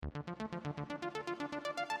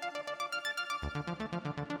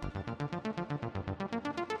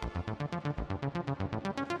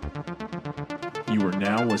You are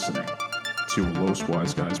now listening to a Los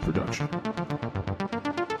Wise Guys production.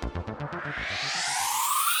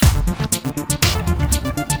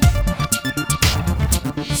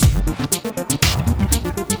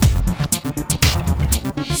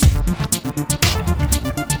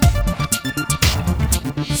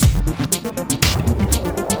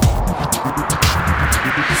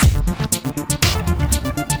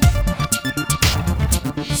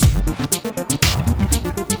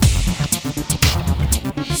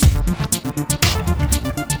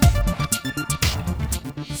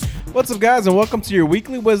 What's up, guys, and welcome to your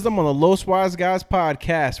weekly wisdom on the Los Wise Guys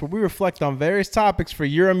podcast, where we reflect on various topics for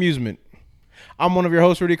your amusement. I'm one of your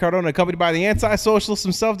hosts, Rudy Cardona, accompanied by the anti-socialist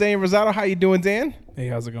himself, Dan Rosado. How you doing, Dan? Hey,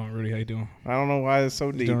 how's it going, Rudy? How you doing? I don't know why it's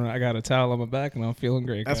so deep. I got a towel on my back and I'm feeling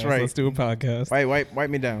great. That's guys. right. Let's do a podcast. Wipe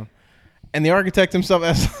me down. And the architect himself,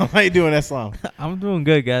 Eslam. How you doing, Eslam? I'm doing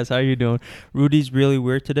good, guys. How you doing? Rudy's really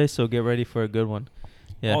weird today, so get ready for a good one.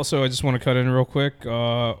 Yeah. Also, I just want to cut in real quick. We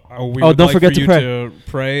don't forget for you to pray. to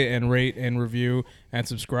pray and rate and review and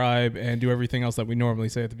subscribe and do everything else that we normally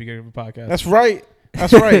say at the beginning of a podcast. That's right.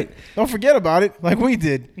 That's right. Don't forget about it like we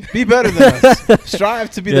did. Be better than us.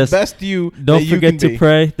 Strive to be Yes. the best you Don't that you forget can to be.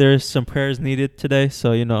 pray. There's some prayers needed today,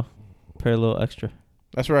 so pray a little extra.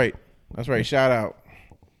 That's right. That's right. Shout out.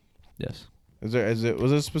 Yes. Was it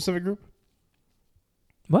a specific group?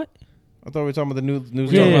 What? I thought we were talking about the New We're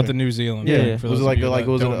Zealand. talking about the New Zealand. Yeah, thing, yeah. for Was those it like of you that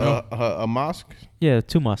was it don't know. a mosque? Yeah,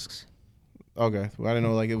 2 mosques. Okay, well, I didn't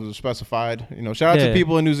know like it was specified. Shout out to Yeah.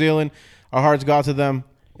 people in New Zealand. Our hearts go out to them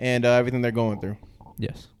and everything they're going through.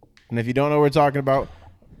 Yes. And if you don't know what we're talking about,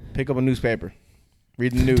 pick up a newspaper,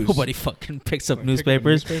 read the news. Nobody fucking picks up Pick up a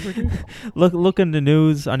newspapers. newspaper, dude? Look in the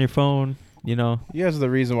news on your phone. You guys are the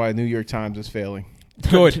reason why New York Times is failing.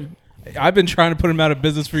 Good. I've been trying to put him out of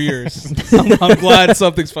business for years. I'm glad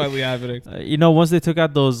something's finally happening. Once they took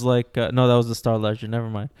out those no, that was the Star Ledger. Never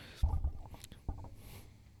mind.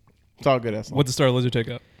 It's all good. That's What the Star Lizard take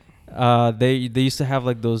up? They used to have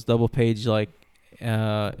like those double page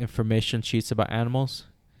information sheets about animals.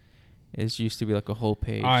 It used to be like a whole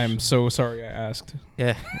page. I am so sorry I asked.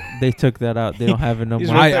 Yeah, they took that out. They don't have it no He's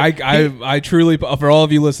more. right. I truly, for all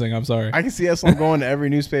of you listening, I'm sorry. I can see Eslam going to every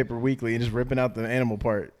newspaper weekly and just ripping out the animal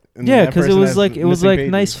part. And Yeah, that because it person was has like missing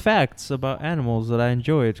pages. nice facts about animals that I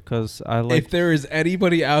enjoyed. Because I like. If there is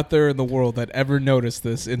anybody out there in the world that ever noticed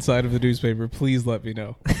this inside of the newspaper, please let me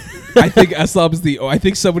know. I think Eslam is I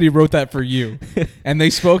think somebody wrote that for you, and they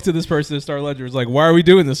spoke to this person at Star Ledger. It was like, "Why are we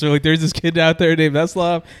doing this?" They're like, "There's this kid out there named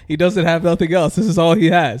Eslam. He doesn't have nothing else. This is all he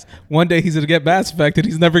has. One day he's gonna get Mass Effect, and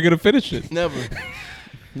he's never gonna finish it."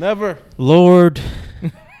 Never. Lord.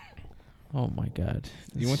 Oh my God.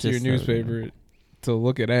 You It's went to your just, newspaper to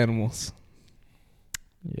look at animals.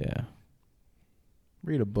 Yeah.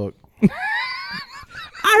 Read a book.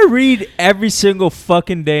 I read every single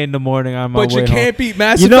fucking day in the morning on my But way you home. can't beat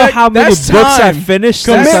Mass You Effect. know how many That's books I time. finished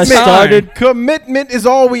since I Commitment. started? Commitment is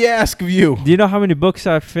all we ask of you. Do you know how many books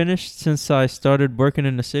I've finished since I started working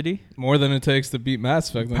in the city? More than it takes to beat Mass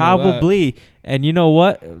Effect. I know that. Probably. And you know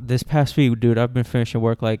what? This past week, dude, I've been finishing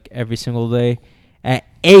work like every single day at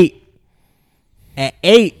 8. At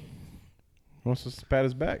 8. Wants to pat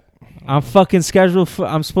his back. I'm fucking scheduled for,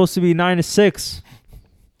 I'm supposed to be 9 to 6.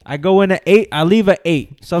 I go in at 8. I leave at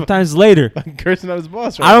 8. Sometimes later. Cursing out his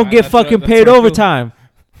boss right I don't now. get That's what- fucking that's paid what I feel. overtime.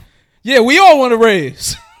 Yeah, we all want to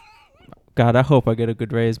raise. God, I hope I get a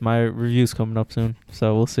good raise. My review's coming up soon,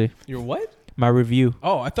 so we'll see. Your what? My review.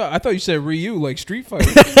 Oh, I thought you said Ryu like Street Fighter.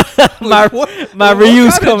 My what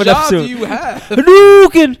review's kind of coming up job soon. Do you have?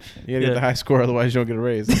 Hadouken! You gotta get the high score, otherwise you don't get a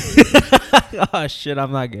raise. Oh shit,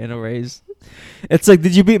 I'm not getting a raise. It's like,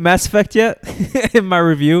 did you beat Mass Effect yet? In my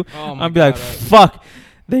review, Oh my I'll be like, God, fuck,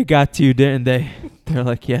 they got to you, didn't they? They're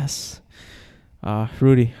like, yes.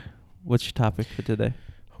 Rudy, what's your topic for today?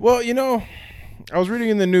 Well, I was reading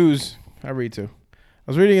in the news. I read too.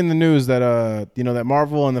 I was reading in the news that that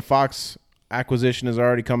Marvel and the Fox acquisition is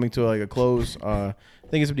already coming to like a close. I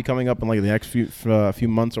think it's gonna be coming up in like the next few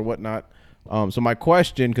months or whatnot. So my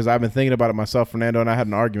question, because I've been thinking about it myself, Fernando and I had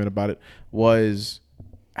an argument about it, was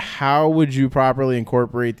how would you properly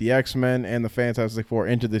incorporate the X-Men and the Fantastic Four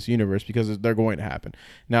into this universe, because they're going to happen.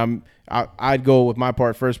 Now, I'd go with my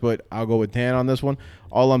part first, but I'll go with Dan on this one.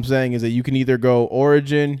 All I'm saying is that you can either go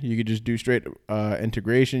origin, you could just do straight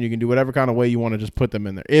integration, you can do whatever kind of way you want to just put them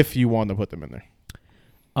in there, if you want to put them in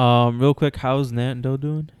there. Real quick, how's Nando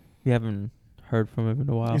doing? We haven't heard from him in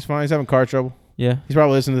a while. He's fine. He's having car trouble. Yeah. He's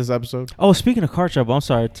probably listening to this episode. Oh, speaking of car trouble, I'm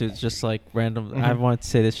sorry to just like random. I wanted to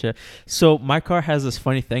say this shit. So my car has this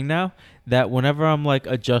funny thing now that whenever I'm like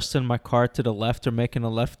adjusting my car to the left or making a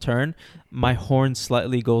left turn, my horn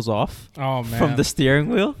slightly goes off Oh man. from the steering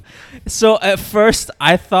wheel. So at first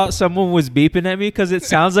I thought someone was beeping at me because it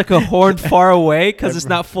sounds like a horn far away because it's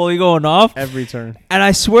not fully going off. Every turn. And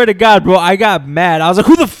I swear to God, bro, I got mad. I was like,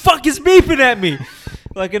 who the fuck is beeping at me?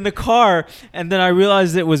 Like in the car, and then I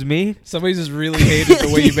realized it was me. Somebody just really hated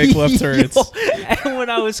the way you make left turns. Yo, and when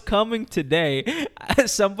I was coming today,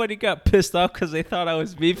 somebody got pissed off because they thought I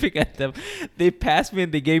was beeping at them. They passed me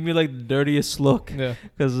and they gave me like the dirtiest look Yeah.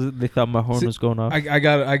 because they thought my horn was going off. I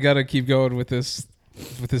gotta keep going with this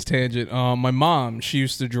tangent. My mom, she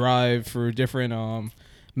used to drive for different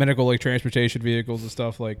medical like transportation vehicles and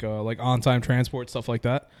stuff like on time transport, stuff like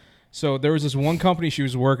that. So there was this one company she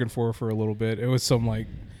was working for a little bit. It was some like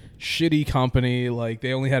shitty company. Like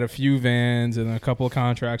they only had a few vans and a couple of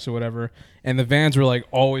contracts or whatever. And the vans were like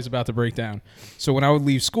always about to break down. So when I would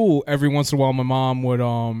leave school, every once in a while, my mom would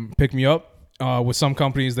pick me up. With some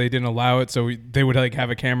companies, they didn't allow it. So they would like have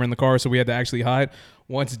a camera in the car. So we had to actually hide.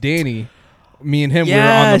 Once Danny, me and him, we were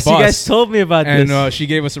on the bus. You guys told me about this. And she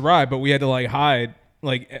gave us a ride, but we had to like hide.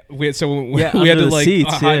 Like we had Yeah, we had under to the like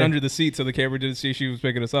seats, hide yeah. under the seat so the camera didn't see she was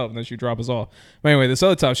picking us up, and then she'd drop us off. But anyway, this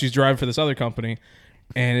other time she's driving for this other company,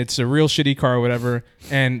 and it's a real shitty car or whatever,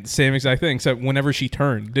 and same exact thing, except whenever she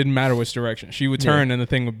turned, didn't matter which direction, she would turn and the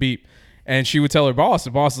thing would beep, and she would tell her boss. The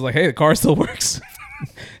boss is like, "Hey, the car still works."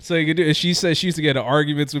 So you could do. She says she used to get in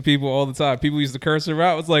arguments with people all the time. People used to curse her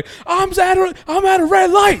out. It's like, I'm at a red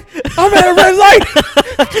light. I'm at a red light.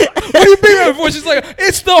 What are you beeping for? She's like,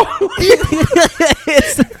 it's the.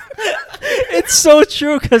 It's so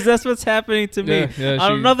true because that's what's happening to me. Yeah,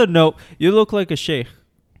 On another note, you look like a sheikh.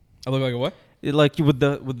 I look like a what? Like with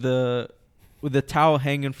the towel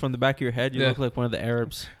hanging from the back of your head, you look like one of the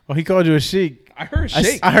Arabs. Oh, he called you a sheik. I heard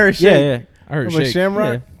shake. I heard Yeah, shake. yeah. I heard Like shake.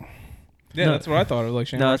 Shamrock. Yeah, No. that's what I thought. It was like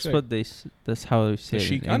Shamrock. No, that's Shake. what that's how they say The it.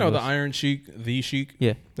 Sheik. in I know the English. Iron Sheik, the Sheik.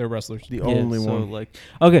 Yeah. They're wrestlers. The only so one. Like,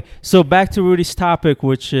 okay, so back to Rudy's topic,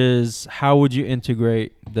 which is how would you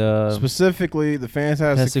integrate the Specifically, the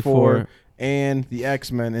Fantastic Fantastic Four Four. and the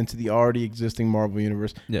X-Men into the already existing Marvel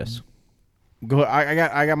universe. yes. Go. I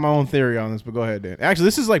got my own theory on this, but go ahead, Dan. Actually,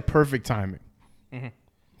 this is like perfect timing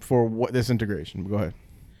for what this integration. Go ahead.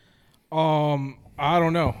 I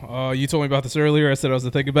don't know. You told me about this earlier. I said I was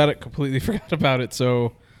to think about it. Completely forgot about it.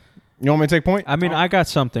 So, You want me to take point? I mean, I got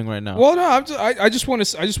something right now. well, no. I just want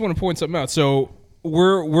to point something out. So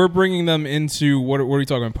we're bringing them into what are we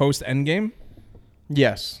talking about? Post Endgame.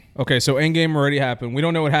 Yes. Okay, so Endgame already happened. We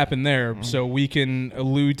don't know what happened there, so we can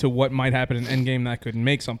allude to what might happen in Endgame that could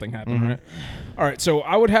make something happen, right? All right, so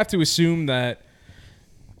I would have to assume that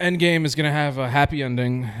Endgame is going to have a happy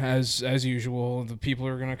ending, as usual. The people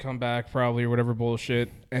are going to come back probably or whatever bullshit.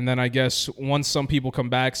 And then I guess once some people come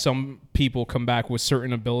back with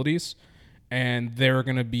certain abilities, and they're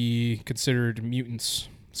going to be considered mutants.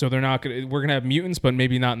 So we're going to have mutants, but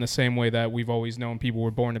maybe not in the same way that we've always known people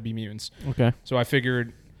were born to be mutants. okay. So I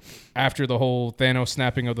figured after the whole Thanos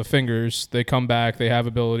snapping of the fingers, they come back, they have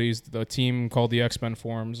abilities, the team called the X-Men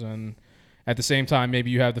forms, and at the same time, maybe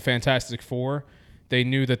you have the Fantastic Four. They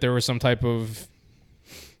knew that there was some type of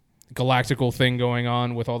galactical thing going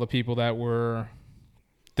on with all the people that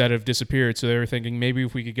have disappeared. So they were thinking maybe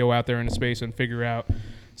if we could go out there into space and figure out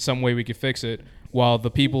some way we could fix it. While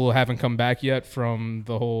the people haven't come back yet from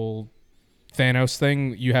the whole Thanos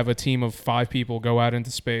thing, you have a team of 5 people go out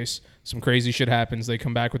into space. Some crazy shit happens. They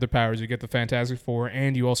come back with their powers. You get the Fantastic Four,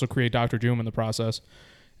 and you also create Doctor Doom in the process.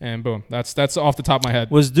 And boom, that's off the top of my head.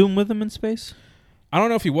 Was Doom with him in space? I don't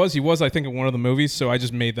know if he was. He was, I think, in one of the movies. So I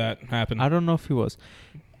just made that happen. I don't know if he was.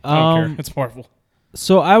 I don't care. It's Marvel.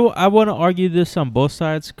 So I want to argue this on both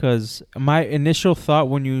sides because my initial thought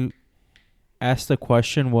when you asked the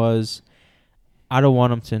question was, I don't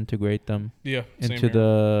want them to integrate them Yeah. same into here.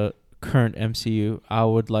 the current MCU. I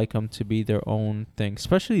would like them to be their own thing,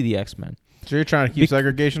 especially the X-Men. So you're trying to keep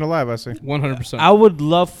segregation alive, I see. 100%. I would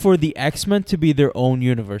love for the X-Men to be their own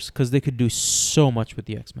universe because they could do so much with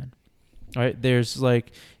the X-Men. All right, there's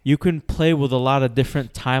like you can play with a lot of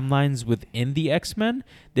different timelines within the X-Men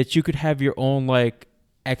that you could have your own like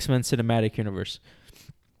X-Men cinematic universe.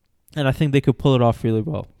 And I think they could pull it off really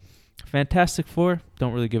well. Fantastic Four,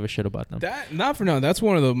 don't really give a shit about them. That not for now. That's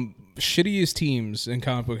one of the shittiest teams in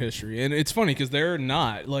comic book history, and it's funny because they're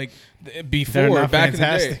not like before. They're not back in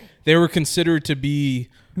fantastic. the day, they were considered to be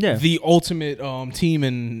Yeah. the ultimate team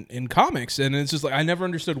in comics, and it's just like I never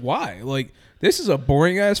understood why. Like this is a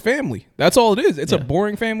boring ass family. That's all it is. It's a Yeah.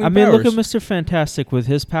 boring family. I of mean, look powers. at Mr. Fantastic with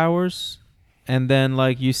his powers, and then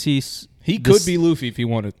like you see He could This- be Luffy if he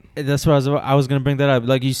wanted. That's what I was gonna bring that up.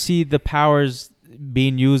 Like you see the powers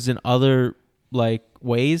being used in other like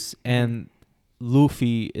ways, and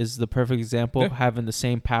Luffy is the perfect example of Yeah. having the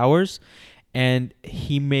same powers, and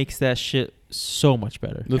he makes that shit so much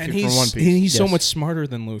better. Luffy And from he's, One Piece. he's so Yes. much smarter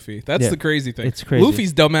than Luffy. That's Yeah. the crazy thing. It's crazy.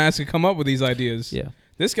 Luffy's dumbass can come up with these ideas. Yeah.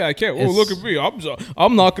 This guy can't. Oh, It's- look at me.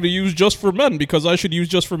 I'm not going to use Just for Men because I should use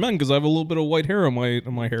Just for Men because I have a little bit of white hair on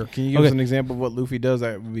my hair. Can you give us Okay. an example of what Luffy does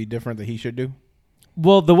that would be different that he should do?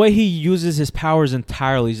 Well, the way he uses his powers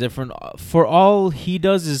entirely is different. For all he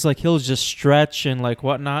does is like he'll just stretch and like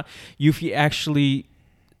whatnot. Yuffie actually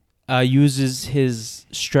uses his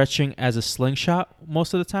stretching as a slingshot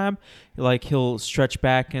most of the time. Like he'll stretch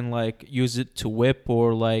back and like use it to whip,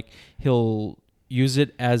 or like he'll use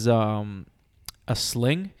it as a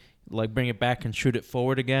sling, like bring it back and shoot it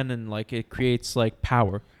forward again, and like it creates like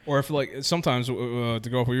power. Or if like sometimes to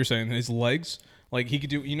go off what you're saying, his legs, like he could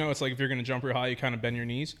do. You know, it's like if you're going to jump real high, you kind of bend your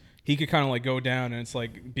knees. He could kind of like go down, and it's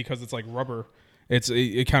like because it's like rubber. It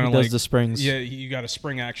kind He of does like the springs. Yeah, you got a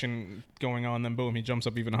spring action going on, then boom, he jumps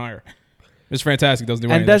up even higher. It's fantastic. Doesn't do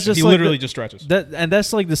And anything. that's just he like literally the- just stretches.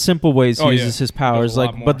 That's like the simple ways he Oh, yeah. uses his He does powers. a lot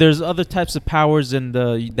Like, more. but there's other types of powers in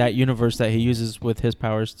that universe that he uses with his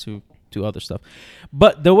powers to do other stuff.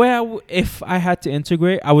 But the way if I had to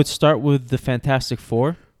integrate, I would start with the Fantastic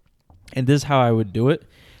Four, and this is how I would do it.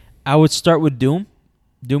 I would start with Doom.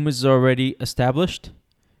 Doom is already established,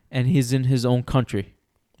 and he's in his own country,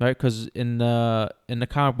 right? Because in the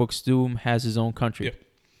comic books, Doom has his own country.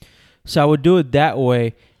 Yeah. So I would do it that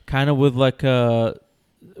way, kind of with like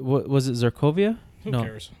what was it, Zarkovia? Who No.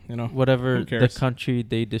 cares? You know. Whatever Who the cares? country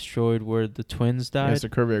they destroyed where the twins died. Yes, the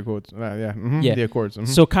Kirby Accords. Yeah. Mhm. Yeah. The Accords. Mhm.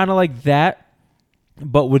 So kind of like that,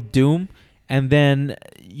 but with Doom. And then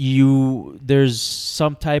there's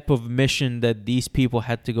some type of mission that these people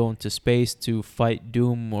had to go into space to fight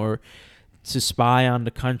Doom, or to spy on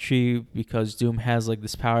the country, because Doom has like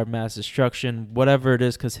this power of mass destruction, whatever it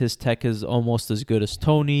is, because his tech is almost as good as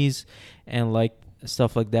Tony's and like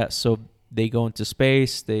stuff like that. So they go into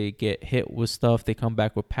space, they get hit with stuff, they come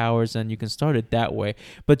back with powers, and you can start it that way.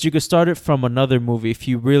 But you can start it from another movie if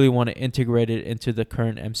you really want to integrate it into the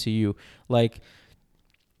current MCU. Like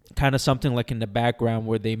kind of something like in the background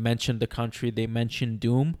where they mention the country, they mention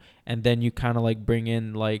Doom, and then you kind of like bring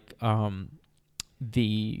in like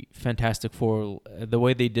the Fantastic Four, the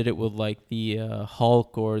way they did it with like the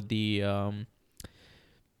Hulk or the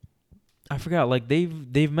I forgot, like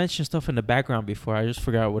they've mentioned stuff in the background before. I just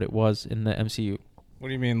forgot what it was in the MCU. What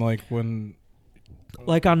do you mean, like when?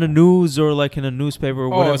 Like on the news or like in a newspaper or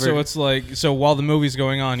whatever. Oh, so it's like while the movie's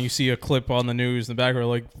going on, you see a clip on the news in the background,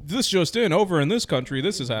 like this just in, over in this country,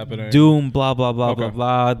 this is happening. Doom, blah blah blah blah Okay.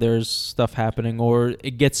 blah. There's stuff happening, or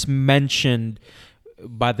it gets mentioned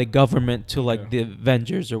by the government to like Okay. the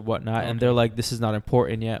Avengers or whatnot, and Okay. they're like, "This is not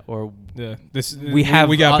important yet," or Yeah, this We have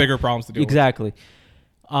we got bigger problems to deal exactly.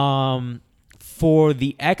 For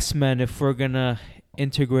the X-Men, if we're gonna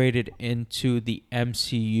integrate it into the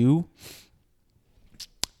MCU,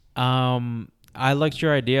 I liked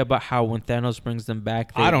your idea about how when Thanos brings them back,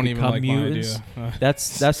 with. they I don't even become like mutants. my idea.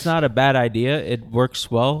 That's not a bad idea. It works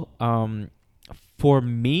well. For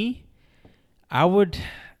me, I would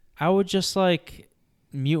just like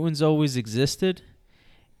mutants always existed,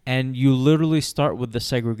 and you literally start with the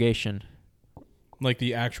segregation. Like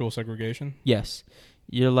the actual segregation. Yes,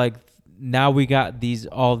 you're like, now we got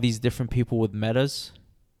all these different people with metas,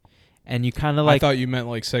 and you kind of I like thought you meant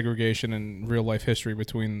like segregation in real life history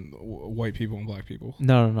between white people and black people.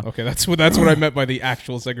 no. Okay, that's what I meant by the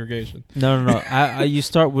actual segregation. No. You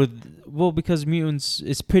start with, well, because mutants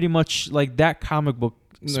is pretty much like that comic book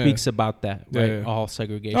Yeah. speaks about that, Yeah, right? yeah. All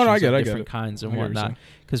segregation, No, I get it. different kinds and I get what you're whatnot, saying.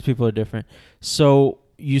 because people are different. So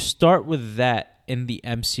you start with that in the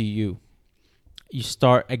MCU. You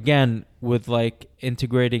start again with like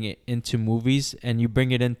integrating it into movies, and you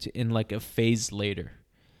bring it in like a phase later.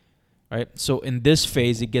 Right? So in this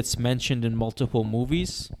phase, it gets mentioned in multiple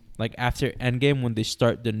movies. Like after Endgame, when they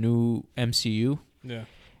start the new MCU, Yeah.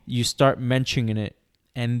 you start mentioning it,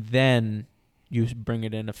 and then you bring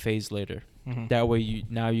it in a phase later. Mhm. That way, you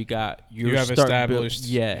have established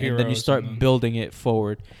and then you heroes start and then- building it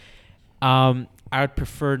forward. I would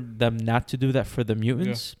prefer them not to do that for the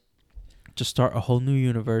mutants. Just start a whole new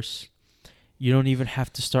universe. You don't even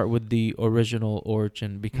have to start with the original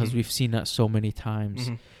origin, because Mhm. we've seen that so many times.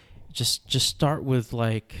 Mhm. Just start with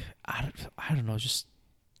like I don't know, just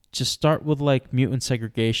start with like mutant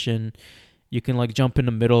segregation. You can like jump in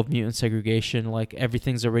the middle of mutant segregation, like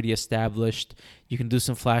everything's already established. You can do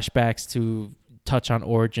some flashbacks to touch on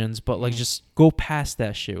origins, but like Mhm. just go past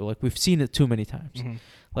that shit. Like we've seen it too many times. Mhm.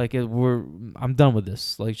 Like I'm done with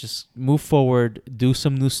this. Like just move forward, do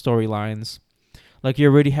some new storylines. Like you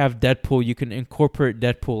already have Deadpool, you can incorporate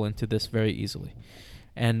Deadpool into this very easily.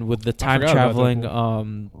 And with the time traveling,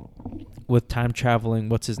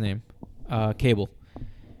 what's his name? Cable.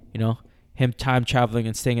 You know, him time traveling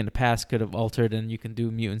and staying in the past could have altered, and you can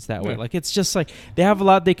do mutants that way. Like it's just like they have a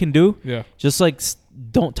lot they can do. Yeah. Just like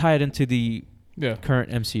don't tie it into the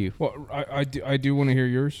current MCU. Well, I do want to hear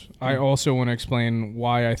yours. I also want to explain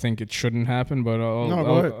why I think it shouldn't happen, but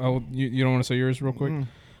go ahead. You don't want to say yours real quick?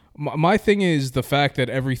 My thing is the fact that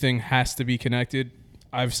everything has to be connected.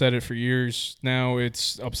 I've said it for years now.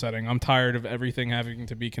 It's upsetting. I'm tired of everything having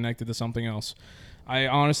to be connected to something else. I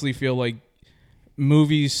honestly feel like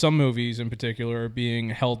some movies in particular, are being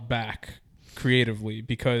held back creatively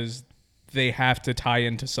because they have to tie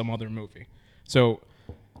into some other movie. So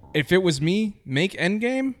if it was me, make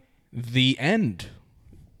Endgame the end.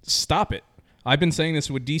 Stop it. I've been saying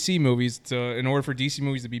this with DC movies. In order for DC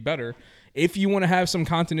movies to be better, if you want to have some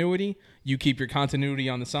continuity, you keep your continuity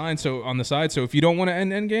on the side. So if you don't want to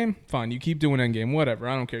end Endgame, fine, you keep doing Endgame, whatever.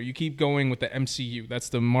 I don't care. You keep going with the MCU. That's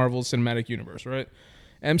the Marvel Cinematic Universe, right?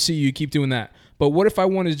 MCU, you keep doing that. But what if I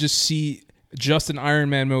want to just see just an Iron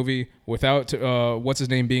Man movie without what's his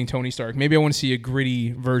name being Tony Stark? Maybe I want to see a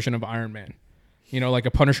gritty version of Iron Man, like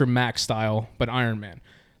a Punisher Max style, but Iron Man.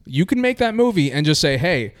 You can make that movie and just say,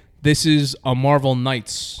 hey, this is a Marvel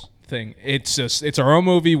Knights thing. It's our own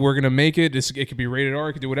movie. We're gonna make it. It could be rated R.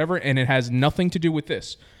 It could do whatever, and it has nothing to do with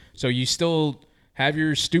this. So you still have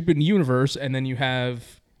your stupid universe, and then you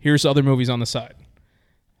have here's other movies on the side.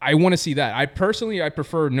 I want to see that. I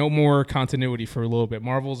prefer no more continuity for a little bit.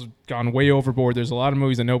 Marvel's gone way overboard. There's a lot of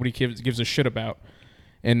movies that nobody gives a shit about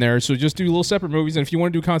in there. So just do little separate movies, and if you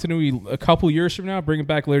want to do continuity a couple years from now, bring it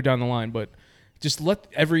back later down the line. But just let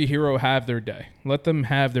every hero have their day. Let them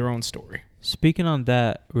have their own story. Speaking on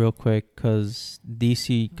that real quick, because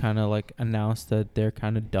DC kind of like announced that they're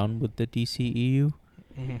kind of done with the DCEU.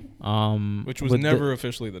 Mm-hmm. Which was never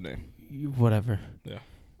officially the name. Whatever. Yeah.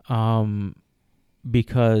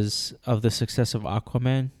 Because of the success of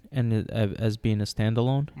Aquaman and it, as being a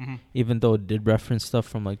standalone, even though it did reference stuff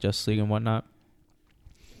from like Justice League and whatnot.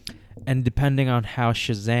 And depending on how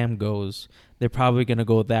Shazam goes, they're probably going to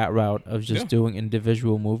go that route of just doing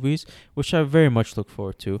individual movies, which I very much look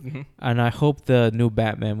forward to. Mm-hmm. And I hope the new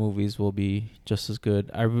Batman movies will be just as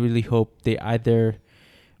good. I really hope they either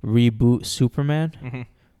reboot Superman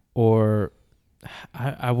or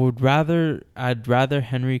I'd rather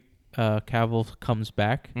Henry Cavill comes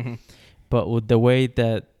back. But with the way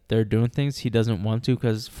that they're doing things, he doesn't want to,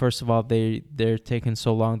 because first of all, they're taking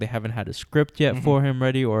so long. They haven't had a script yet for him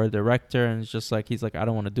ready or a director, and it's just like he's like, I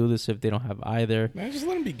don't want to do this if they don't have either. Man, just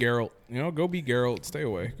let him be Geralt. Go be Geralt. Stay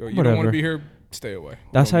away. You don't want to be here. Stay away.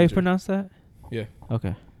 That's how you pronounce that? Yeah.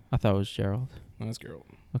 Okay. I thought it was Gerald. No, that's Geralt.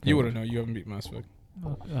 Okay. You wouldn't know. You haven't beat Mass Effect.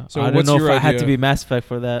 So I don't know if I had to be Mass Effect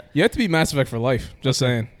for that. You have to be Mass Effect for life. Just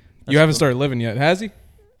saying. That's you haven't started living yet. Has he?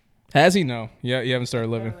 Has he? No. Yeah, you haven't started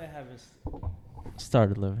living.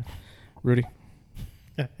 Started living. Rudy.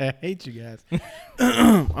 I hate you guys.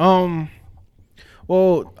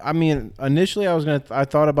 Well, I mean, initially I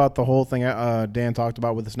thought about the whole thing Dan talked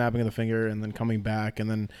about with the snapping of the finger and then coming back, and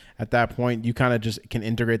then at that point you kind of just can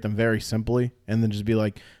integrate them very simply and then just be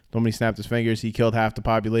like, somebody snapped his fingers, he killed half the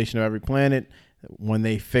population of every planet. When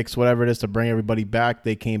they fix whatever it is to bring everybody back,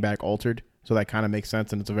 they came back altered. So that kind of makes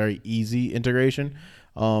sense, and it's a very easy integration.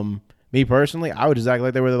 Me personally, I would just act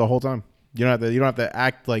like they were there the whole time. You don't have to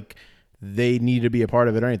act like they need to be a part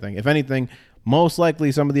of it or anything. If anything, most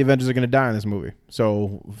likely some of the Avengers are going to die in this movie.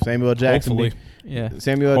 So Samuel Jackson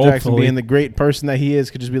being the great person that he is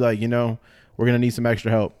could just be like, we're going to need some extra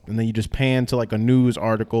help. And then you just pan to like a news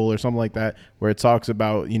article or something like that where it talks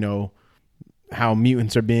about, how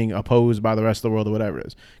mutants are being opposed by the rest of the world or whatever it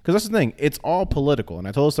is. Because that's the thing. It's all political. And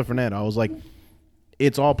I told this to Fernando. I was like,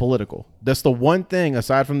 it's all political. That's the one thing,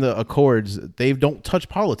 aside from the Accords, they don't touch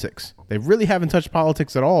politics. They really haven't touched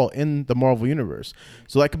politics at all in the Marvel Universe.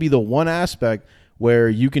 So that could be the one aspect where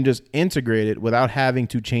you can just integrate it without having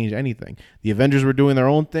to change anything. The Avengers were doing their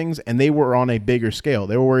own things, and they were on a bigger scale.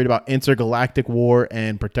 They were worried about intergalactic war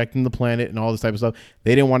and protecting the planet and all this type of stuff.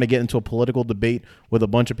 They didn't want to get into a political debate with a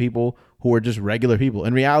bunch of people who were just regular people.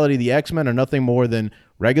 In reality, the X-Men are nothing more than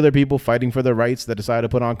regular people fighting for their rights that decide to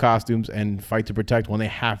put on costumes and fight to protect when they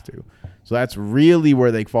have to. So that's really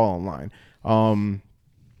where they fall in line.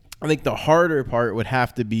 I think the harder part would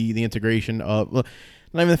have to be the integration of...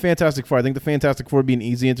 Not even the Fantastic Four. I think the Fantastic Four would be an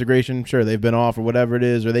easy integration. Sure, they've been off or whatever it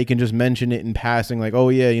is, or they can just mention it in passing, like, oh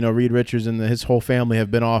yeah, Reed Richards and his whole family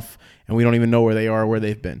have been off, and we don't even know where they are, or where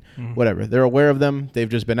they've been. Whatever. They're aware of them. They've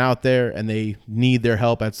just been out there, and they need their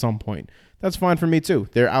help at some point. That's fine for me too.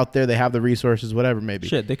 They're out there. They have the resources, whatever, maybe.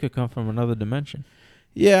 Shit, they could come from another dimension.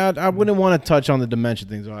 Yeah, I wouldn't want to touch on the dimension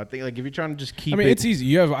things. I think like if you're trying to just keep. I mean, it, it's easy.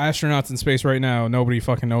 You have astronauts in space right now. Nobody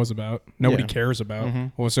fucking knows about. Nobody Yeah. cares about.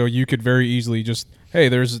 Mhm. Well, so you could very easily just, hey,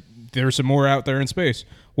 there's some more out there in space.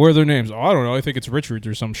 What are their names? Oh, I don't know. I think it's Richards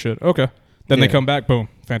or some shit. Okay. Then they Yeah. come back. Boom.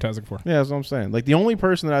 Fantastic Four. Yeah, that's what I'm saying. Like the only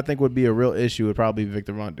person that I think would be a real issue would probably be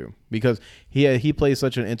Victor Von Doom because he plays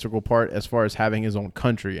such an integral part as far as having his own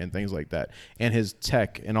country and things like that, and his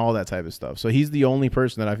tech and all that type of stuff. So he's the only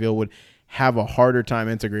person that I feel would have a harder time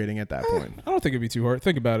integrating at that point. I don't think it'd be too hard.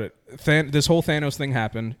 Think about it. This whole Thanos thing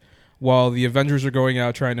happened while the Avengers are going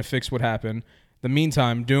out trying to fix what happened. The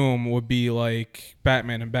meantime, Doom would be like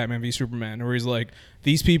Batman and Batman v Superman, where he's like,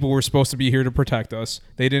 these people were supposed to be here to protect us.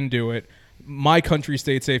 They didn't do it. My country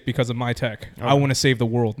stayed safe because of my tech. I Okay. want to save the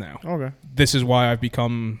world now. Okay. This is why I've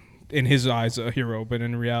become, in his eyes, a hero, but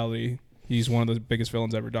in reality, he's one of the biggest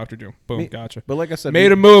villains ever. Dr. Doom. Boom. Gotcha. But like I said,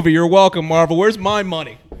 Made a movie. You're welcome, Marvel. Where's my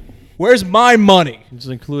money? Where's my money? just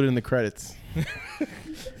included in the credits.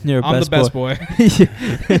 You're I'm the best boy.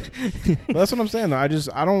 But that's what I'm saying. Though.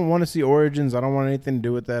 I don't want to see origins. I don't want anything to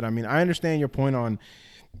do with that. I mean, I understand your point on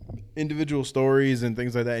individual stories and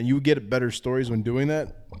things like that, and you get better stories when doing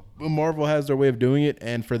that. But Marvel has their way of doing it,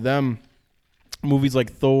 and for them, movies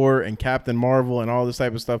like Thor and Captain Marvel and all this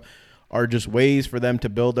type of stuff are just ways for them to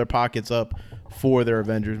build their pockets up for their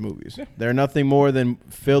Avengers movies. Yeah. They're nothing more than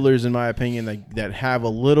fillers, in my opinion, that have a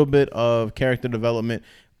little bit of character development,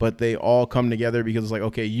 but they all come together because it's like,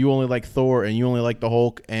 okay, you only like Thor and you only like the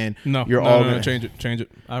Hulk, and No, you're no, all no, gonna change it. Change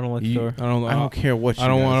it. I don't like You- Thor. I don't care what you I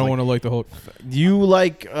don't guys want. like. to like the Hulk. You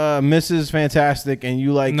like Mrs. Fantastic, and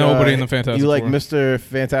you like Nobody in the Fantastic You like Four. Mr.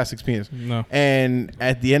 Fantastic's penis. No. And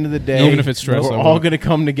at the end of the day, Even if it's stress, we're I all won't. gonna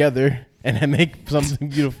come together and make something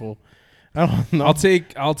beautiful. I don't know.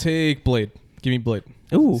 I'll take Blade. Give me Blade.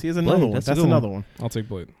 Ooh, See, here's another Blade, one. a That's good another one. I'll take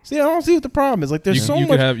Blade. See, I don't see what the problem is. Like, there's so you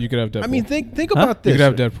much. You could have Deadpool. I mean, think Huh? about you this. could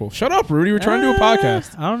have Deadpool. Shut up, Rudy. We're trying to do a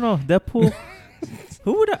podcast. I don't know. Deadpool.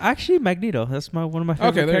 Who would actually Magneto? That's one of my favorite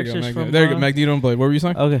Okay, there you go. characters Magneto. from. There you go. Magneto and Blade. What were you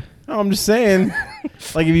saying? Okay. No, I'm just saying.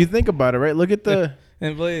 Like, if you think about it, right? Look at the.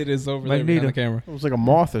 And Blade is over there behind Magneto. the camera. It was like a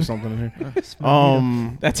moth or something in here.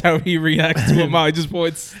 That's how he reacts to him. He just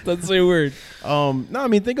points. Doesn't say a word. No, I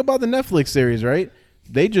mean, think about the Netflix series, right?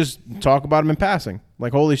 They just talk about them in passing.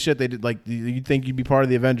 Like, holy shit, they did. Like, you'd think you'd be part of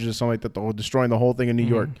the Avengers or something like that, destroying the whole thing in New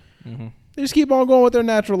York. Mm-hmm. They just keep on going with their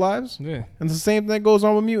natural lives. Yeah. And it's the same thing goes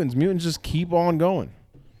on with mutants. Mutants just keep on going.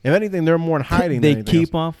 If anything, they're more in hiding They than anything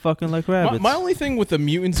keep on fucking like rabbits. My only thing with the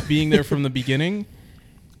mutants being there from the beginning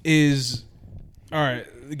is, all right,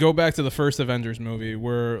 go back to the first Avengers movie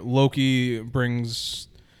where Loki brings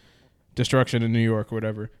destruction in New York or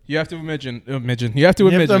whatever. You have to imagine. You have to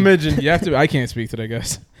imagine. I can't speak today,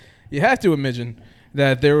 guys. You have to imagine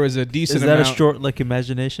that there was a decent Is that amount. a short like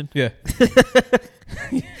imagination? Yeah.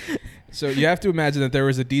 So you have to imagine that there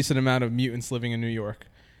was a decent amount of mutants living in New York.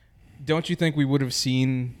 Don't you think we would have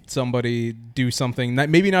seen somebody do something,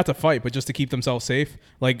 maybe not to fight, but just to keep themselves safe?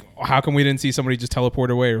 Like, how come we didn't see somebody just teleport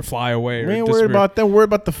away or fly away? We or ain't disappear? worried about them. Worried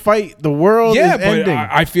about the fight. The world Yeah, is but ending.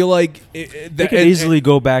 I feel like They could easily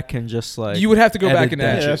go back and just like. you would have to go back edit and that.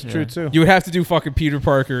 edit yeah, it. that's true too. You would have to do fucking Peter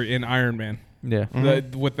Parker in Iron Man. Yeah.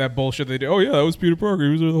 With that bullshit they do. Oh, yeah, that was Peter Parker. He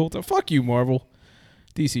was there the whole time. Fuck you, Marvel.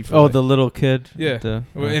 DC for Oh, that. the little kid. Yeah. The-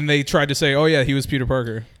 And they tried to say, oh, yeah, he was Peter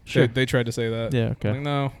Parker. Sure. They tried to say that. yeah. Okay. Like,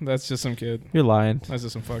 no, that's just some kid. You're lying. That's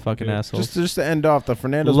just some Fucking kid. assholes. Just to end off, the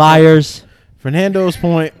Liars. Fernando's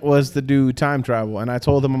point was to do time travel, and I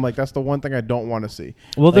told him, I'm like, that's the one thing I don't want to see.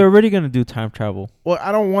 Well, they're already gonna do time travel. Well,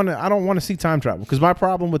 I don't want to see time travel because my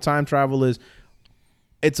problem with time travel is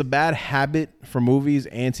it's a bad habit for movies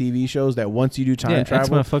and TV shows that once you do time travel,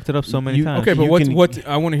 X-Men fucked it up so many you- times. Okay, but You what can-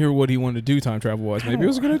 I want to hear what he wanted to do time travel was. Maybe it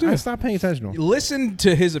was a good I idea. stopped paying attention to him. Listen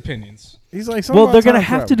to his opinions. He's like, Well, they're gonna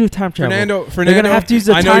have to do time travel. Fernando, gonna have to use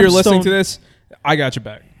the I know time you're listening stone. to this. I got your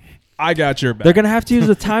back. I got your back. They're gonna have to use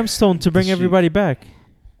the time stone to bring Sheik. everybody back.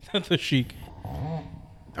 the Sheik.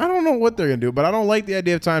 I don't know what they're gonna do, but I don't like the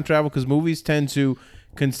idea of time travel because movies tend to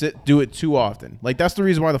do it too often. Like that's the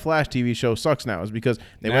reason why the Flash TV show sucks now is because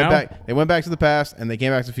they Now? went back to the past and they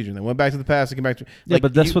came back to the future. And they went back to the past and came back to Yeah,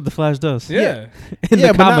 but that's you- what the Flash does. Yeah. In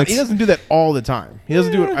yeah, the but comics. he doesn't do that all the time. He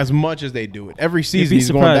doesn't do it as much as they do it. Every season be he's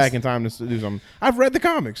going surprised. back in time to do something. I've read the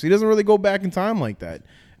comics. He doesn't really go back in time like that.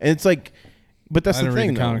 And it's like, but that's I the don't thing.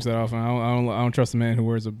 read the though. comics that often. I don't trust a man who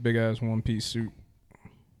wears a big ass one piece suit.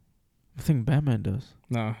 I think Batman does.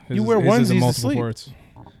 No, You wear his is in onesies to multiple sleep. parts.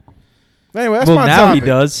 Anyway, that's Well, my now topic. he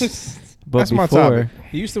does. But That's my before, topic.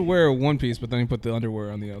 He used to wear a one piece, but then he put the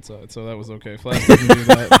underwear on the outside, so that was okay. Flash doesn't do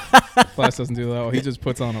that. Flash doesn't do that. Oh, he just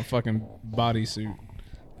puts on a fucking bodysuit.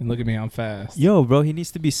 And look at me, I'm fast. yo, bro, he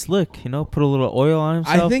needs to be slick. You know, put a little oil on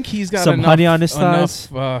himself. I think he's got some enough, honey on his thighs.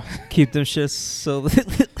 enough, Keep them shits so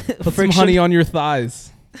put some friction honey on your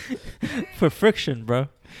thighs. for friction, bro.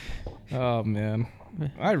 Oh man,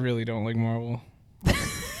 I really don't like Marvel.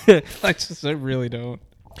 I really don't.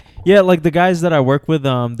 Yeah, like the guys that I work with,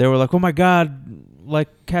 they were like, "Oh my god, like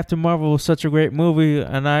Captain Marvel was such a great movie,"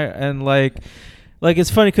 and like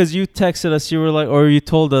it's funny because you texted us, you were like, or you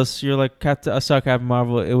told us, you're like, I saw Captain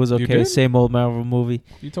Marvel, it was You okay, did? same old Marvel movie.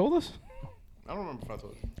 You told us? I don't remember if I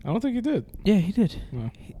told you. I don't think you did. Yeah, he did. No.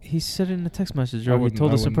 He said it in a text message, I or he wouldn't-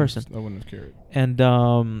 told I us in wouldn't person. have- I wouldn't have cared. And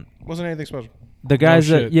Wasn't anything special. the guys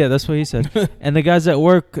shit. that, yeah, that's what he said. And the guys at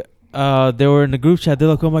work, they were in the group chat. They're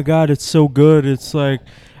like, "Oh my god, it's so good." It's like,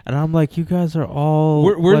 and I'm like, "You guys are all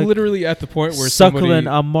We're like, literally at the point where suckling somebody,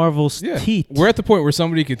 on Marvel's yeah, teeth." we're at the point where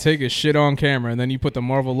somebody could take a shit on camera and then you put the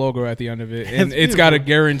Marvel logo at the end of it, and It's it's got a beautiful.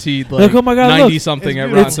 guaranteed Like, like oh my God, 90 look, something it's at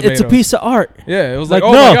beautiful. Rotten it's Tomatoes. a piece of art. Yeah, it was Like, like,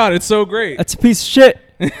 oh no. my god, it's so great. That's a piece of shit.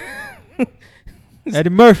 Eddie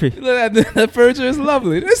Murphy. That furniture is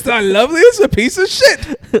lovely. It's not lovely. It's a piece of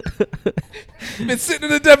shit. Been sitting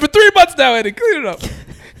in the den for 3 months now, Eddie. Clean it up.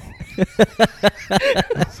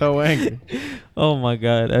 So angry. Oh my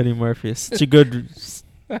God, Eddie Murphy is such a good.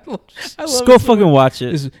 I love Just go it so fucking much. watch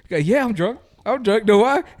it. Yeah, I'm drunk. I'm drunk. Know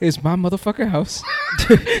why? It's my motherfucking house.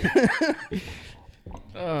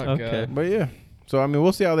 Oh, Okay. God. But yeah. So I mean,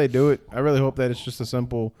 we'll see how they do it. I really hope that it's just a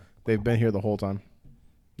simple. They've been here the whole time.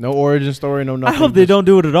 No origin story. No nothing. I hope they just- don't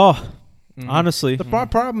do it at all. Mm. Honestly, The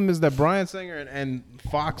problem is that Bryan Singer and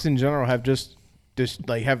Fox in general have just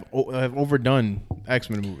like have overdone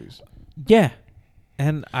X-Men movies. yeah.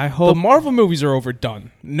 And I The hope Marvel movies are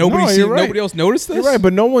overdone. Nobody No, seen, you're right. Nobody else noticed this? You're right,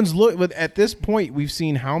 but no one's look. But at this point, we've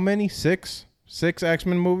seen how many? Six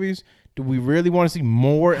X-Men movies. Do we really want to see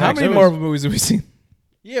more? How many X-Men? Marvel movies have we seen?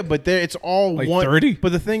 Yeah, but it's all Like one. 30?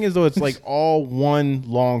 But the thing is, though, it's like all one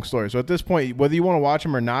long story. So at this point, whether you want to watch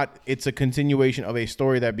them or not, it's a continuation of a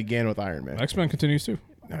story that began with Iron Man. X-Men continues too.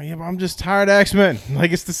 No, yeah, but I'm just tired of X-Men.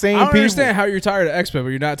 Like it's the same. I don't people. understand how you're tired of X-Men, but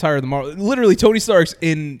you're not tired of the Marvel. Literally, Tony Stark's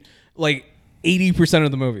in like 80%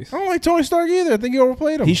 of the movies. I don't like Tony Stark either. I think he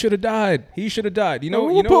overplayed him. He should have died. He should have died. You know,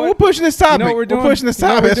 we're, you know what? we're pushing this topic. You know what we're doing? pushing this You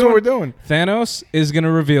know what topic. we're That's what we're doing. Thanos is going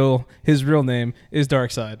to reveal his real name is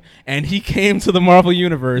Darkseid. And he came to the Marvel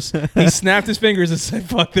Universe. He snapped his fingers and said,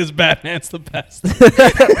 fuck this, Batman's the best.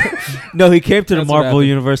 no. He came to the That's what Marvel happened.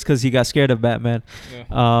 universe because he got scared of Batman.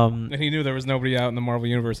 And he knew there was nobody out in the Marvel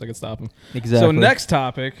Universe that could stop him. Exactly. So next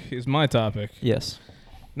topic is my topic. Yes.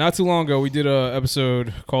 Not too long ago, we did an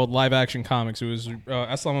episode called Live Action Comics. It was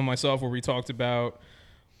Aslam and myself where we talked about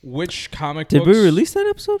which comic Did books. we release that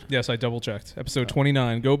episode? Yes, I double checked. Episode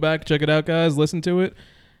 29. Go back, check it out, guys. Listen to it.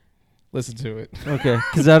 Listen to it. Okay,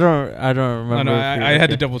 because I don't remember. No, if we- I had to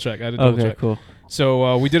okay. double check. I had to double Okay, check. cool.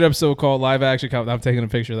 So we did an episode called Live Action Comics. I'm taking a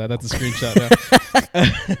picture of that. That's a screenshot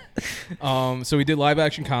now. So we did Live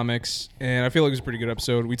Action Comics, and I feel like it was a pretty good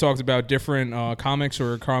episode. We talked about different comics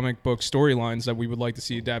or comic book storylines that we would like to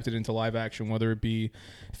see adapted into live action, whether it be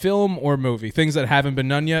film or movie. Things that haven't been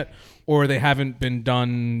done yet, or they haven't been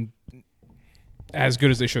done as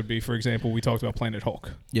good as they should be. For example, we talked about Planet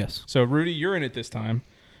Hulk. Yes. So, Rudy, you're in it this time.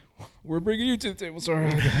 We're bringing you to the table. Sorry.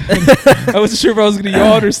 I wasn't sure if I was going to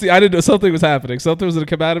yawn or see. I didn't know something was happening. Something was going to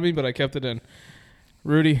come out of me, but I kept it in.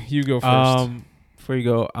 Rudy, you go first. Before you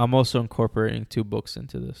go, I'm also incorporating 2 books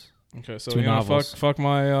into this. Okay, so 2 you know, novels. fuck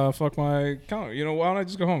my counter. You know, why don't I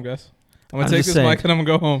just go home, guys? I'm going I'm to take just this saying. mic and I'm going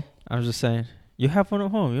to go home. I'm just saying. You have one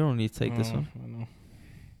at home. You don't need to take this one. I know.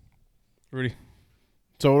 Rudy,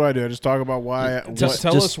 So what do? I just talk about why.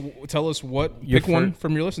 tell us what. Your Pick one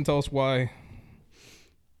from your list and tell us why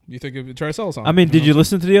you think it would try to sell us on. I mean, did you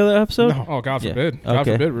listen to the other episode? No. Oh, God Yeah. forbid. God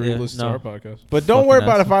Okay. forbid Rudy Yeah, listens no. to our podcast. But don't Fucking worry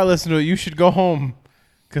about asshole. if I listen to it. You should go home,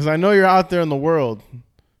 because I know you're out there in the world.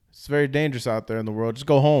 It's very dangerous out there in the world. Just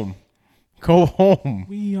go home. Go home.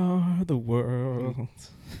 We are the world.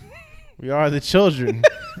 We are the children.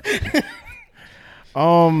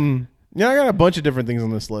 Yeah, I got a bunch of different things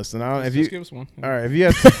on this list, and I don't. If you Just give us one. all right, if you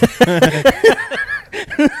have.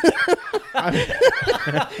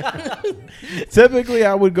 Typically,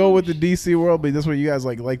 I would go with the DC world, but that's what you guys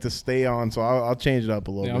like to stay on. So I'll change it up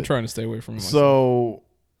a little Yeah, bit. I'm trying to stay away from it myself. So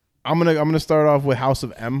I'm gonna start off with House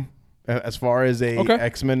of M as far as a Okay.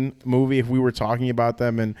 X-Men movie. If we were talking about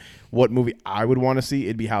them and what movie I would want to see,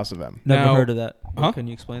 it'd be House of M. Never Now- head of that. Huh? Can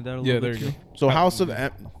you explain that a little Yeah, bit? there you too? go. So House of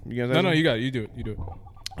M. You guys No, you got it. You do it. You do it.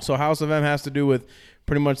 So House of M has to do with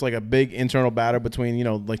pretty much like a big internal battle between,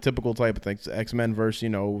 like typical type of things, X-Men versus,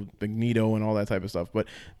 Magneto and all that type of stuff. But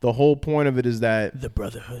the whole point of it is that The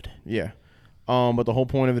Brotherhood. yeah. But the whole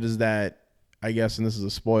point of it is that, I guess, and this is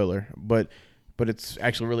a spoiler, but it's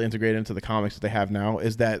actually really integrated into the comics that they have now,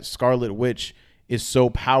 is that Scarlet Witch is so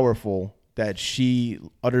powerful that she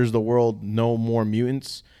utters the world no more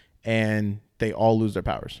mutants, and they all lose their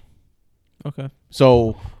powers. Okay.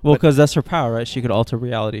 So Well, because that's her power, right? She could alter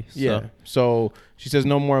reality. So. yeah. So she says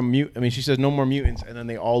no more she says no more mutants, and then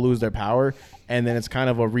they all lose their power, and then it's kind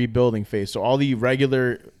of a rebuilding phase. So all the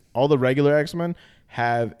regular X-Men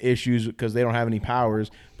have issues because they don't have any powers,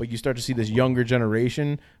 but you start to see this younger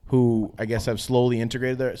generation who I guess have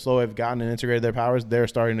gotten and integrated their powers. They're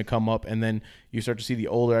starting to come up, and then you start to see the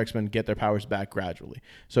older X-Men get their powers back gradually.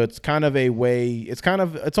 So it's kind of a way.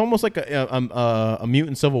 It's almost like a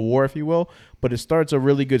mutant civil war, if you will. But it starts a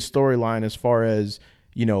really good storyline as far as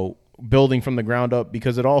building from the ground up,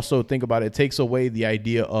 because it also, think about it, it takes away the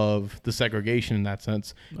idea of the segregation in that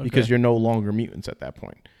sense, because you're no longer mutants at that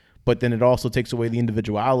point. But then it also takes away the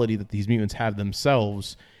individuality that these mutants have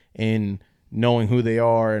themselves in knowing who they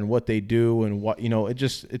are and what they do and what,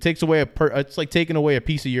 it takes away it's like taking away a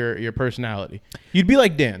piece of your personality. You'd be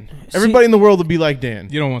like Dan. Everybody in the world would be like Dan.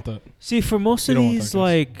 You don't want that. See, for most of You don't want these, that, guys.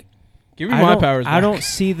 like, Give me my powers back. I don't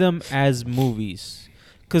see them as movies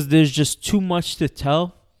because there's just too much to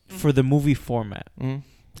tell for the movie format. Mhm.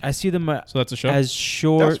 I see them So that's a show? as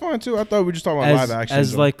short, That's fine too. I thought we were just talking about live action.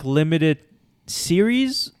 as like limited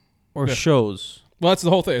series or Yeah. shows. Well, that's the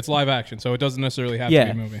whole thing. It's live action, so it doesn't necessarily have to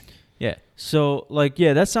be a movie. Yeah. So like,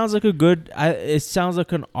 yeah, that sounds like it sounds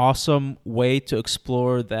like an awesome way to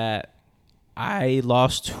explore that I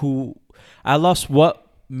lost what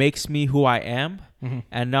makes me who I am, Mhm.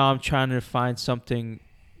 and now I'm trying to find something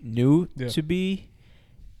new Yeah. to be,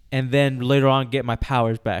 and then later on get my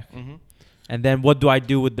powers back. Mhm. And then what do I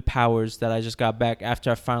do with the powers that I just got back after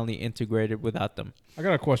I finally integrated without them? I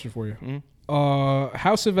got a question for you. Mhm.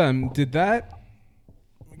 House of M, did that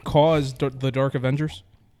cause the Dark Avengers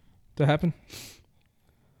to happen?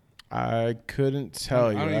 I couldn't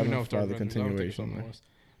tell you. I don't even know if found Dark the Avengers, I don't think continuation. something was.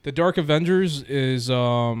 The Dark Avengers is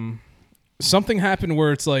something happened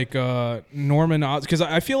where it's like Norman Oz, because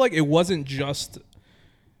I feel like it wasn't just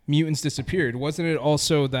mutants disappeared. Wasn't it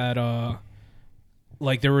also that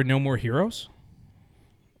like there were no more heroes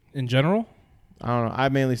in general? I don't know. I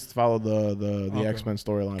mainly followed the Okay. X-Men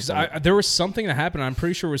storyline. Because there was something that happened. I'm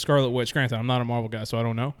pretty sure with Scarlet Witch. Granted, I'm not a Marvel guy, so I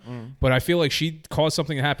don't know. But I feel like she caused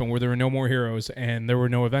something to happen where there were no more heroes and there were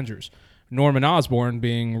no Avengers. Norman Osborn,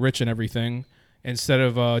 being rich and everything, instead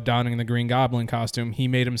of donning the Green Goblin costume, he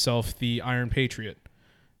made himself the Iron Patriot.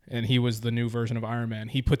 And he was the new version of Iron Man.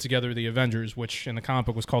 He put together the Avengers, which in the comic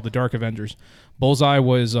book was called the Dark Avengers. Bullseye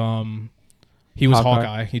was he was Hawkeye.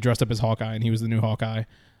 Hawkeye. He dressed up as Hawkeye, and he was the new Hawkeye.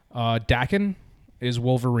 Daken is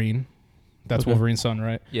Wolverine. That's Okay. Wolverine's son,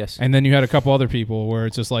 right? Yes. And then you had a couple other people where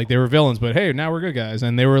it's just like they were villains, but hey, now we're good guys.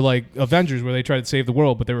 And they were like Avengers where they tried to save the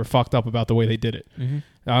world, but they were fucked up about the way they did it.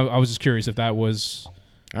 Mm-hmm. I was just curious if that was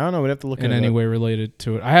I don't know. We'd have to look in at any it. way related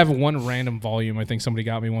to it. I have one random volume. I think somebody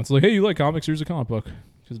got me once. Like, hey, you like comics? Here's a comic book.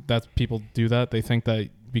 Because that's people do that. They think that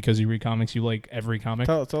because you read comics, you like every comic.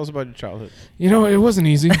 Tell us about your childhood. You know, it wasn't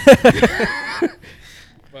easy.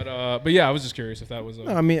 But yeah, I was just curious if that was.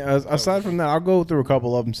 No, I mean, aside from that, I'll go through a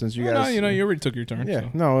couple of them since you you guys. you already took your turn. Yeah.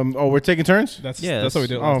 so. No. We're taking turns. That's Yeah, that's what we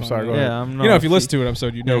did. oh, last I'm time, sorry, go yeah. ahead. Yeah, I'm not. You know, if you listen to it,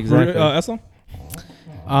 episode, you know. exactly. Eslam?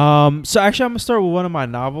 So actually, I'm gonna start with one of my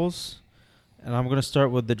novels, and I'm gonna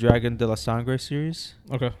start with the Dragon de la Sangre series.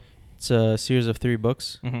 Okay. It's a series of 3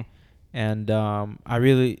 books, Mm-hmm. and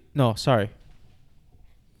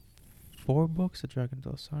 4 books. The Dragon de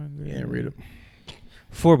la Sangre. You didn't read it.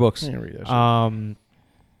 4 books. You didn't read that shit.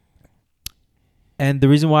 And the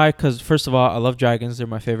reason why, because first of all, I love dragons. They're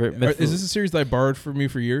my favorite. Is this a series that I borrowed from you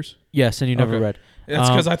for years? Yes, and you never Okay. read. That's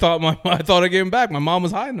because I thought I gave them back. My mom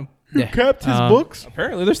was hiding them. You Yeah. kept his Um, books.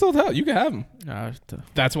 Apparently, they're still held. You can have them. Uh,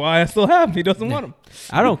 That's why I still have them. He doesn't want them.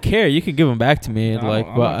 I don't care. You can give them back to me. No, I'm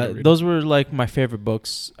not but gonna read those were like my favorite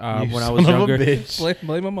books You when I son was of a younger. bitch.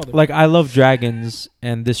 Blame my mother. Like I love dragons,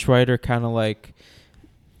 and this writer kind of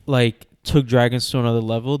like took dragons to another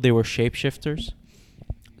level. They were shapeshifters,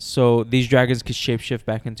 so these dragons could shapeshift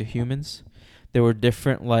back into humans. There were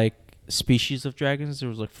different like species of dragons. There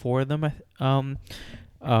was like 4 of them.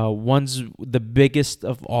 One's the biggest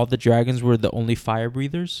of all the dragons were the only fire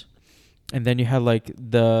breathers, and then you had like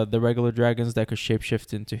the regular dragons that could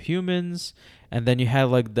shapeshift into humans, and then you had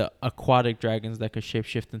like the aquatic dragons that could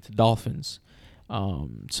shapeshift into dolphins,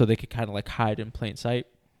 so they could kind of like hide in plain sight.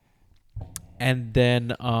 And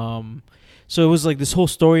then So it was like this whole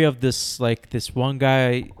story of this one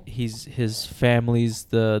guy. His family's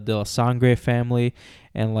the La Sangre family,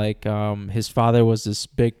 and like his father was this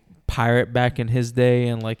big pirate back in his day,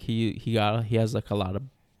 and like he has like a lot of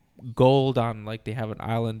gold on, like they have an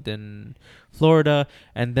island in Florida,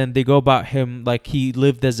 and then they go about him like he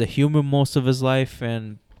lived as a human most of his life,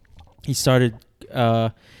 and he started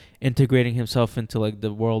integrating himself into like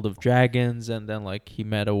the world of dragons, and then like he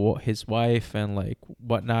met his wife and like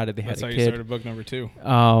whatnot, and they had That's a how kid. you started book number 2.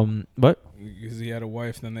 What? Because he had a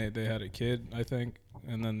wife, then they had a kid, I think,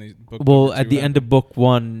 and then they book. Well, number at 2 the end of happened. book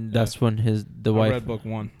 1, Yeah. that's when the I wife. read book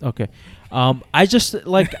 1. Okay. I just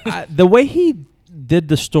like the way he did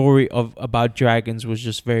the story about dragons was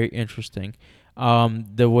just very interesting.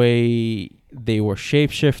 The way they were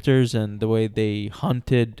shapeshifters and the way they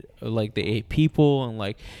hunted, like they ate people, and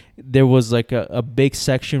like there was like a big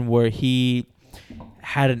section where he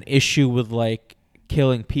had an issue with like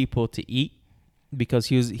killing people to eat because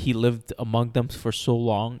he lived among them for so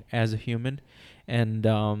long as a human, and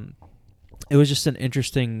it was just an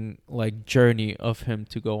interesting like journey of him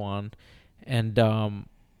to go on, and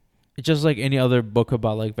it's just like any other book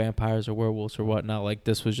about like vampires or werewolves or whatnot. Like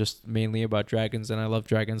this was just mainly about dragons, and I love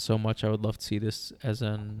dragons so much. I would love to see this as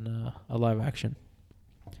a live action.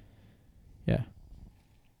 Yeah,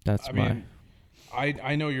 that's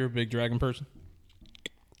I know you're a big dragon person.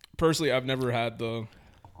 Personally, I've never had the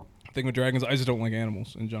thing with dragons. I just don't like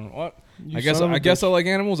animals in general. What? I guess I like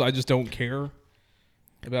animals. I just don't care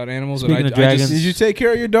about animals. Speaking and of dragons, Did you take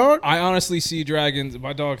care of your dog? I honestly see dragons.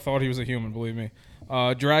 My dog thought he was a human. Believe me.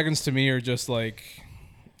 Dragons to me are just like,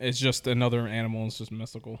 it's just another animal. It's just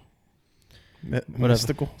mystical.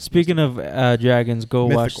 Mystical. Speaking of dragons, go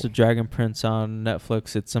watch Mythical. The Dragon Prince on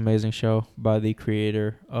Netflix. It's an amazing show by the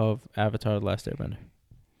creator of Avatar: The Last Airbender.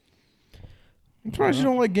 I'm surprised you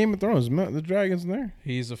don't like Game of Thrones. The dragons in there.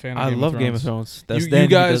 He's a fan of I Game love of Game of Thrones. Thrones. That's You Dan who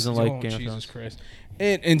guys doesn't like Game Jesus of Thrones. Christ.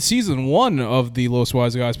 In season 1 of the Los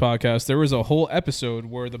Wise Guys podcast, there was a whole episode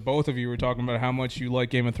where the both of you were talking about how much you like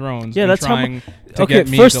Game of Thrones. Yeah, and that's how trying to Okay, get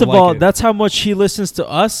me first to of like all, it. that's how much he listens to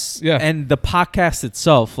us Yeah. and the podcast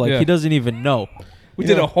itself. Like Yeah. he doesn't even know. we You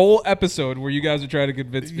did know- a whole episode where you guys are trying to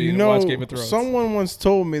convince me You to watch know, Game of Thrones. someone once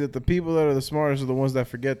told me that the people that are the smartest are the ones that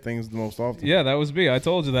forget things the most often. Yeah, that was me. I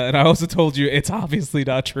told you that, and I also told you it's obviously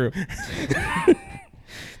not true.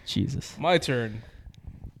 Jesus. My turn.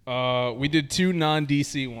 We did 2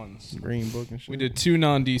 non-DC ones. Green book and shit. We did 2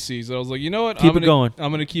 non-DCs. I was like, you know what? Keep I'm it gonna, going.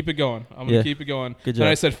 I'm gonna keep it going. I'm gonna Yeah. keep it going. Good And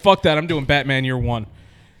I job. said, fuck that. I'm doing Batman Year 1.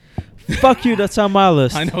 Fuck you. That's on my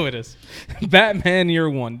list. I know it is. Batman Year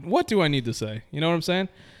 1. What do I need to say? You know what I'm saying?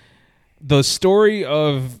 The story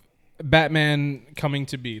of Batman coming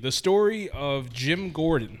to be. The story of Jim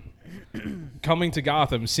Gordon coming to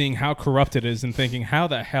Gotham, seeing how corrupt it is, and thinking, how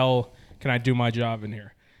the hell can I do my job in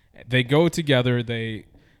here? They go together.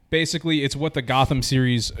 Basically, it's what the Gotham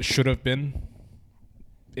series should have been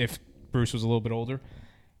if Bruce was a little bit older.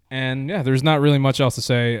 And yeah, there's not really much else to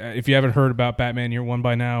say. If you haven't heard about Batman Year 1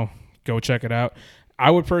 by now, go check it out.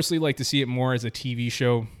 I would personally like to see it more as a TV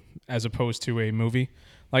show as opposed to a movie.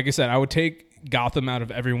 Like I said, I would take Gotham out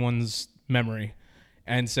of everyone's memory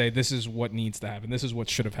and say this is what needs to happen. This is what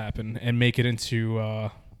should have happened, and make it into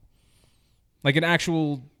like an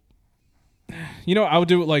actual. You know, I would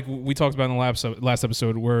do it like we talked about in the last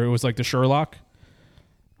episode, where it was like the Sherlock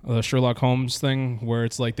Holmes thing, where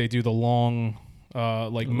it's like they do the long,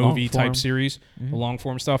 like movie form. type series, the long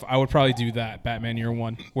form stuff. I would probably do that, Batman Year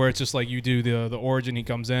 1, where it's just like you do the origin. He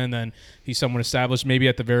comes in, then he's somewhat established. Maybe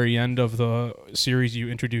at the very end of the series, you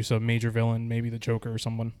introduce a major villain, maybe the Joker or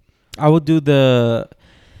someone. I would do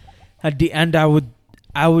at the end.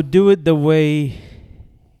 I would do it the way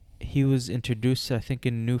he was introduced. I think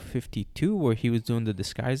in New 52, where he was doing the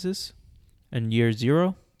disguises, in Year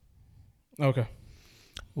 0, Okay,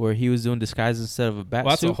 where he was doing disguises instead of a bat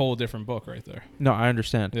well, that's suit. a whole different book right there. No, I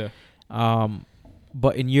understand. Yeah.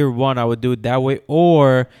 But in Year 1, I would do it that way,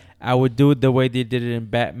 or I would do it the way they did it in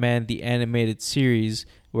Batman the Animated Series,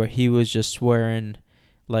 where he was just wearing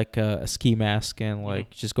like a ski mask and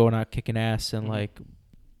like just going out kicking ass and like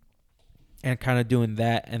and kind of doing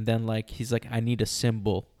that, and then like he's like, I need a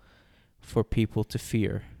symbol for people to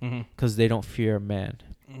fear because they don't fear a man.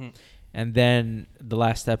 And then the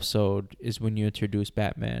last episode is when you introduce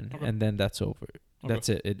Batman, and then that's over. That's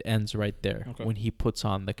it. It ends right there when he puts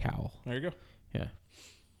on the cowl. There you go. Yeah.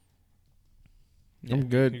 I'm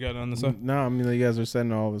good. You got it on the side? No, I mean, you guys are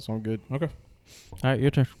setting all this. I'm good. Okay. All right,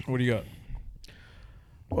 your turn. What do you got?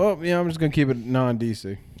 Well, yeah, I'm just going to keep it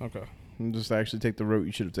non-DC. Okay. And just actually take the route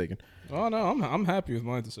you should have taken. Oh no, I'm happy with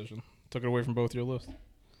my decision. Took it away from both your lists.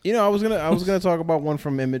 You know, I was gonna talk about one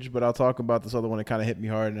from Image, but I'll talk about this other one that kind of hit me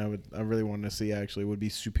hard, and I really wanted to see actually would be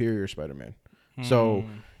Superior Spider-Man. So,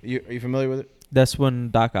 are you familiar with it? That's when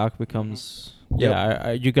Doc Ock becomes.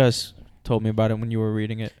 Yeah, you guys told me about it when you were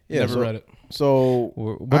reading it. Yeah, Never read it. So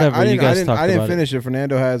Or whatever I you guys talked about. I didn't finish it.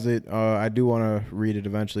 Fernando has it. I do want to read it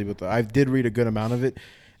eventually, but I did read a good amount of it,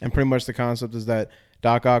 and pretty much the concept is that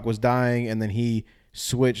Doc Ock was dying, and then he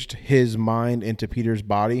switched his mind into Peter's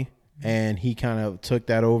body, and he kind of took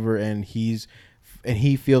that over, and he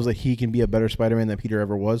feels that he can be a better Spider-Man than Peter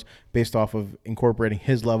ever was, based off of incorporating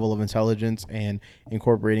his level of intelligence and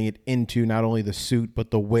incorporating it into not only the suit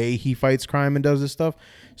but the way he fights crime and does this stuff.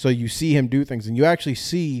 So you see him do things, and you actually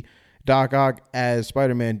see Doc Ock as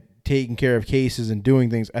Spider-Man taking care of cases and doing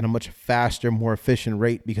things at a much faster, more efficient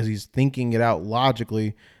rate because he's thinking it out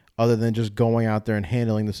logically, other than just going out there and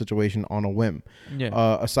handling the situation on a whim.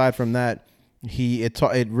 Yeah. Aside from that,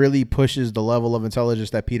 it really pushes the level of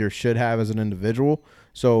intelligence that Peter should have as an individual.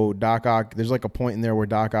 So Doc Ock, there's like a point in there where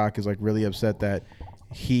Doc Ock is like really upset that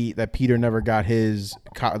Peter never got his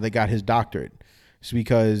doctorate. It's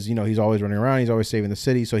because, you know, he's always running around, he's always saving the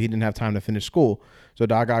city, so he didn't have time to finish school. So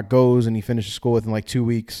Doc Ock goes and he finishes school within like 2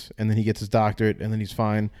 weeks, and then he gets his doctorate, and then he's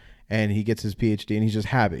fine, and he gets his PhD, and he's just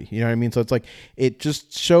happy. You know what I mean? So it's like, it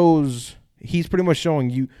just shows, he's pretty much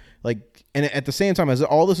showing you, like, and at the same time as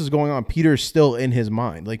all this is going on, Peter's still in his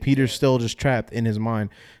mind. Like, Peter's still just trapped in his mind.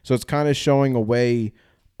 So it's kind of showing a way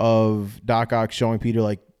of Doc Ock showing Peter,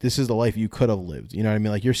 like, this is the life you could have lived. You know what I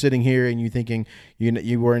mean? Like, you're sitting here and you thinking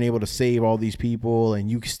you weren't able to save all these people, and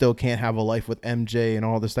you still can't have a life with MJ and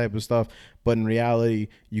all this type of stuff. But in reality,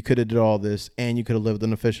 you could have did all this, and you could have lived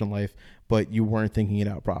an efficient life, but you weren't thinking it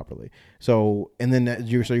out properly. So, and then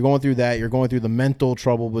you're going through that. You're going through the mental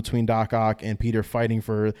trouble between Doc Ock and Peter fighting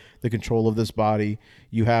for the control of this body.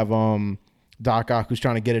 You have Doc Ock who's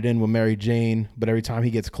trying to get it in with Mary Jane, but every time he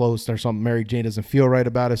gets close or something, Mary Jane doesn't feel right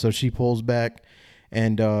about it, so she pulls back.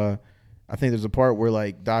 And I think there's a part where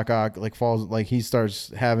like Doc Ock like falls, like he starts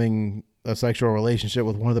having a sexual relationship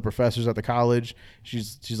with one of the professors at the college.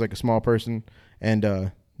 She's like a small person, and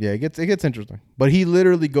yeah, it gets interesting. But he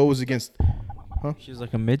literally goes against. Huh? She's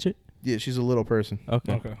like a midget. Yeah, she's a little person.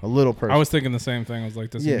 Okay. A little person. I was thinking the same thing. I was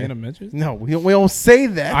like, does he mean a midget? No, we don't say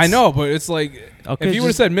that. I know, but it's like, Okay, if you would have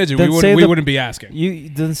just said midget, then we say wouldn't be asking. You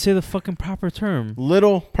didn't say the fucking proper term.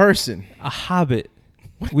 Little person. A hobbit.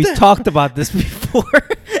 We talked about this before.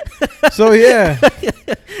 So yeah,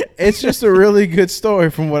 it's just a really good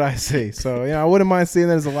story from what I see. So I wouldn't mind seeing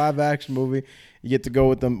that as a live action movie. You get to go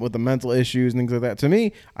with the mental issues and things like that. To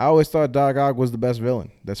me, I always thought Doc Ock was the best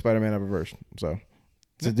villain that Spider-Man ever versed. So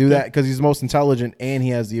to do that, because he's the most intelligent and he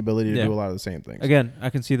has the ability to do a lot of the same things. Again,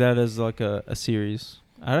 I can see that as like a series.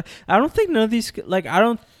 I don't think none of these, like, I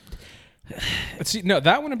don't. See, no,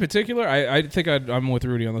 that one in particular, I think I'm with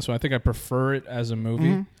Rudy on this one. I think I prefer it as a movie.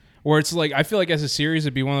 Mm-hmm. Where it's like, I feel like as a series,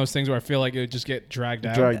 it'd be one of those things where I feel like it would just get dragged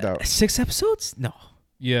out. 6 episodes? No.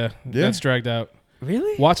 Yeah, that's dragged out.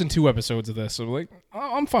 Really? Watching 2 episodes of this, so like,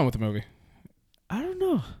 I'm fine with the movie. I don't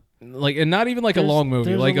know. Like, and not even like a long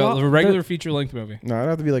movie, like a regular feature-length movie. No, it'd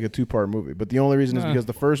have to be like a 2-part movie. But the only reason is because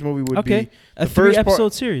the first movie would be a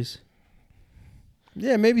 3-episode series.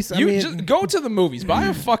 Yeah, maybe. Just go to the movies. Buy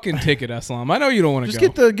a fucking ticket, Aslam. I know you don't want to go.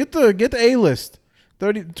 Just get the A-list.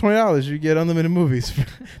 $20, you get unlimited movies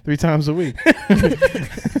 3 times a week. Do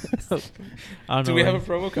we have a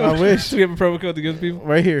promo code? I wish. Do we have a promo code to give people?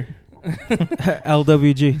 Right here.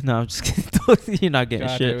 LWG. No, I'm just kidding. You're not getting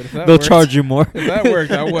shit. Dude, they'll charge you more. If that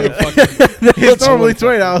worked, I would have fucking. It's normally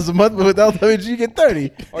 $20 a month, but with LWG you get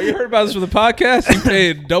 $30. Oh, you heard about this for the podcast? You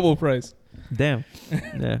paid double price. Damn.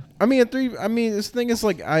 Yeah. This thing is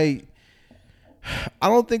like I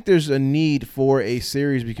don't think there's a need for a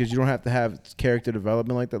series because you don't have to have character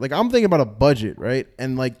development like that. Like, I'm thinking about a budget, right?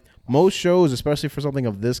 And like most shows, especially for something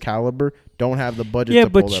of this caliber, don't have the budget. Yeah, to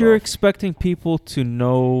pull but that you're off. expecting people to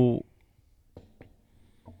know,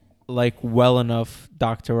 like, well enough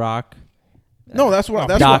Dr. Ock. No, that's what.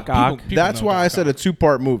 That's Doc why, Ock. That's why I said a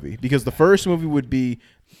 2-part movie, because the first movie would be,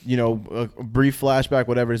 a brief flashback,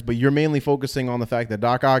 whatever it is, but you're mainly focusing on the fact that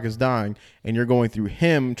Doc Ock is dying, and you're going through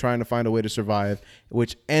him trying to find a way to survive,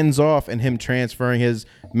 which ends off in him transferring his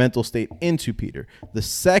mental state into Peter. The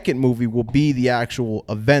second movie will be the actual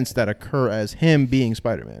events that occur as him being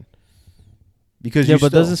Spider-Man. Because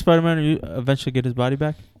doesn't Spider-Man eventually get his body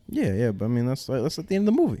back? Yeah, but I mean that's at the end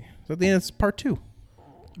of the movie. It's at the end. It's part 2.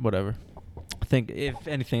 Whatever. I think if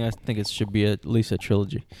anything, I think it should be at least a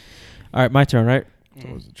trilogy. All right, my turn, right? It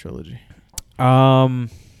was a trilogy. I'm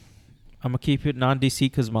gonna keep it non-DC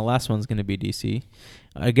because my last one's gonna be DC.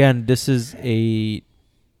 Again, this is a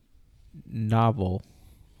novel.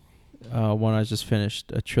 one I just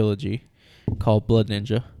finished, a trilogy called Blood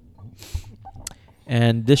Ninja.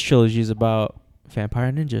 And this trilogy is about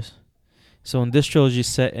vampire ninjas. So in this trilogy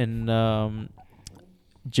set in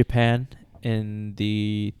Japan in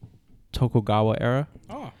the Tokugawa era.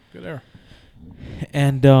 Oh, good era.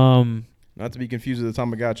 And Not to be confused with the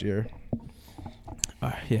Tamagotchi era.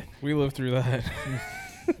 yeah. We lived through that.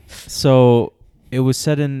 So it was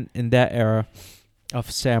set in that era of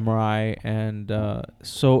samurai, and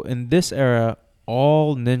so in this era,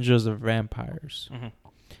 all ninjas are vampires,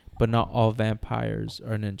 but not all vampires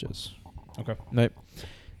are ninjas. Okay. Right.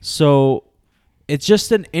 So it's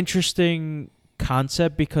just an interesting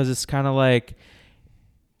concept because it's kind of like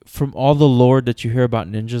from all the lore that you hear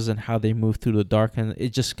about ninjas and how they move through the dark, and it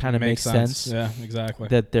just kind of makes sense. Yeah, exactly.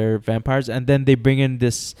 That they're vampires, and then they bring in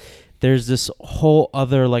this. There's this whole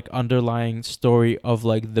other like underlying story of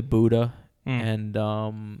like the Buddha and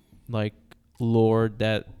like lore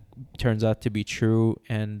that turns out to be true,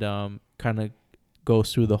 and kind of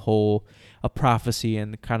goes through the whole a prophecy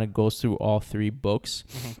and kind of goes through all three books.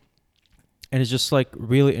 And it's just like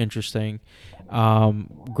really interesting,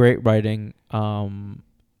 great writing,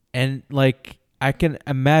 and like I can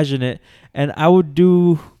imagine it, and I would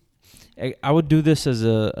do this as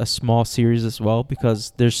a small series as well,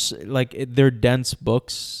 because there's like they're dense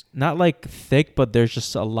books, not like thick, but there's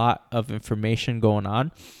just a lot of information going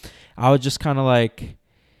on. I would just kind of like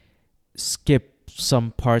skip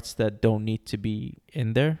some parts that don't need to be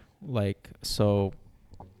in there, like so.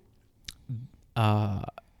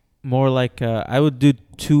 More like I would do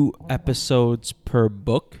 2 episodes per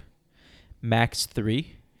book, max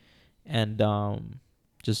 3, and I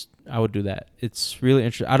would do that. It's really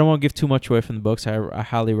interesting. I don't want to give too much away from the books. I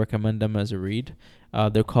highly recommend them as a read.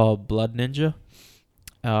 They're called Blood Ninja,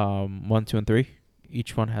 1, 2, and 3.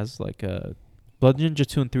 Each one has like a Blood Ninja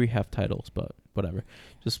 2 and 3 have titles, but whatever.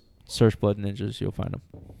 Just search Blood Ninjas, you'll find them.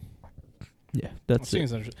 Yeah, that's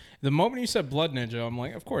it. The moment you said Blood Ninja, I'm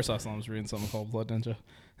like, of course Aslam's reading something called Blood Ninja.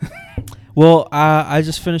 Well, I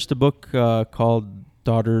just finished a book called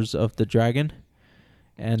Daughters of the Dragon.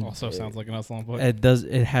 And also sounds like an Aslam book.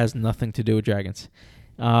 It has nothing to do with dragons.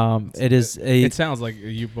 It sounds like a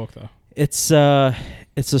you book though. It's a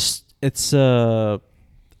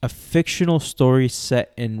fictional story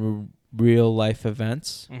set in real life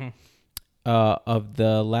events of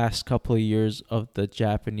the last couple of years of the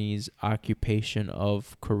Japanese occupation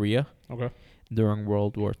of Korea during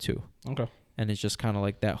World War II. Okay. And it's just kind of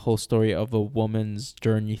like that whole story of a woman's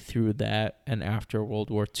journey through that, and after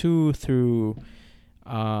World War II through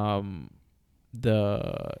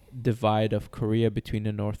the divide of Korea between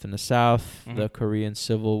the North and the South, the Korean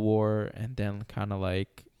Civil War, and then kind of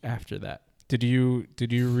like after that. Did you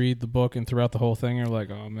read the book and throughout the whole thing you're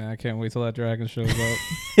like, oh man, I can't wait till that dragon shows up.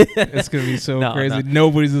 It's gonna be so crazy. No.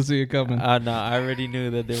 Nobody's gonna see it coming. No, I already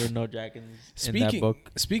knew that there were no dragons in that book.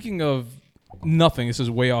 Speaking of nothing, this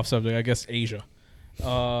is way off subject. I guess Asia.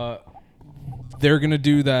 They're gonna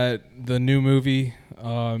do the new movie.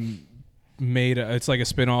 It's like a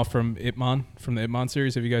spin-off from Ip Man, from the Ip Man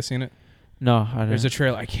series. Have you guys seen it? No, I don't. There's a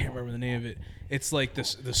trailer. I can't remember the name of it. It's like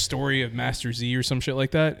the story of Master Z or some shit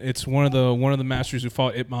like that. It's one of the masters who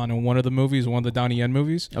fought Ip Man in one of the movies, one of the Donnie Yen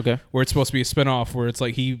movies. Okay. Where it's supposed to be a spin-off where it's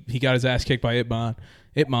like he got his ass kicked by Ip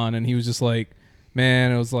Man, and he was just like,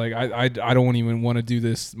 man, it was like I don't even want to do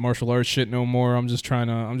this martial arts shit no more. I'm just trying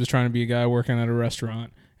to be a guy working at a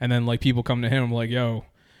restaurant. And then like people come to him like, yo,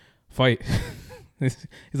 fight. He's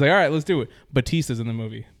like, all right, let's do it. Batista's in the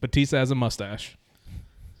movie. Batista has a mustache.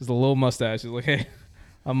 Just a little mustache. He's like, hey,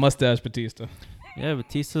 I'm mustache Batista. Yeah,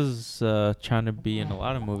 Batista's trying to be in a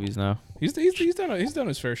lot of movies now. He's done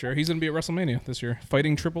his fair share. He's gonna be at WrestleMania this year,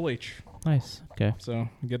 fighting Triple H. Nice. Okay. So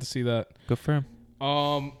you get to see that. Good for him.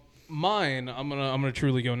 Mine. I'm gonna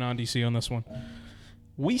truly go non-DC on this one.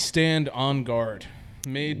 We Stand on Guard,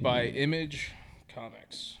 made by Image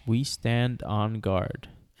Comics. We Stand on Guard.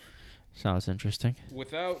 Sounds interesting.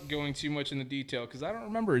 Without going too much into detail, because I don't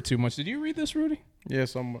remember it too much. Did you read this, Rudy? Yeah,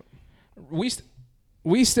 somewhat.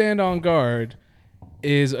 We Stand on Guard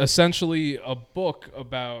is essentially a book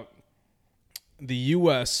about the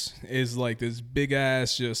U.S. is like this big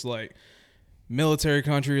ass, just like military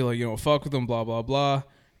country, like, you know, fuck with them, blah blah blah,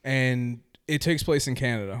 and it takes place in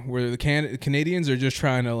Canada, where the Canadians are just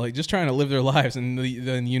trying to live their lives, and the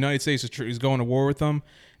United States is going to war with them,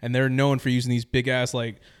 and they're known for using these big ass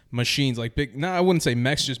like machines, like I wouldn't say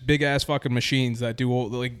mechs, just big ass fucking machines that do all,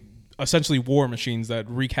 like essentially war machines that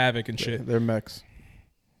wreak havoc and shit. They're mechs.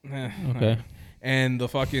 Okay. And the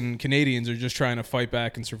fucking Canadians are just trying to fight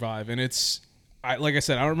back and survive. And like I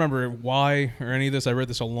said, I don't remember why or any of this. I read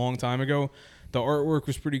this a long time ago. The artwork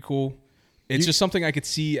was pretty cool. It's just something I could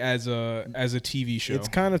see as a TV show. It's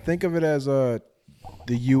kind of, think of it as the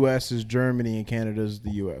U.S. is Germany and Canada is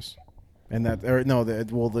the U.S. And that, or no,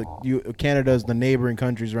 Canada is the neighboring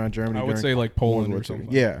countries around Germany. I would say like Poland or something.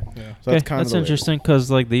 Yeah. Yeah. So that's kind that's of interesting because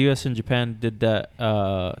like the U.S. and Japan did that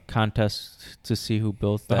contest to see who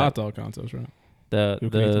built The that. hot dog contest, right? Who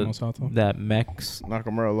can eat the most hot dog? That mechs,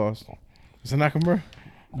 Nakamura lost. Is it Nakamura?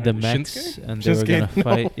 the mechs, Shinsuke? and they were gonna Shinsuke? No.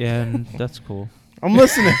 fight. Yeah, and that's cool. I'm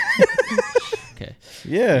listening. Okay.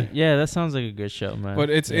 Yeah. Yeah, that sounds like a good show, man. But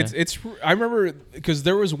it's Yeah. I remember because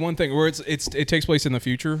there was one thing where it takes place in the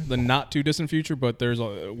future, the not too distant future, but there's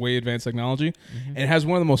a way advanced technology, and it has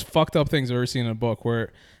one of the most fucked up things I've ever seen in a book.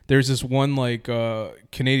 Where there's this one like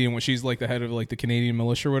Canadian, when she's like the head of like the Canadian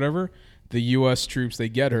militia or whatever, the U.S. troops, they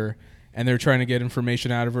get her and they're trying to get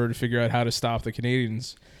information out of her to figure out how to stop the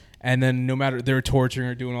Canadians, and then no matter, they're torturing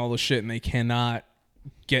her, doing all this shit, and they cannot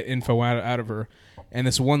get info out of her. And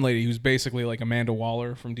this one lady who's basically like Amanda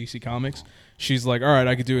Waller from DC Comics, she's like, all right,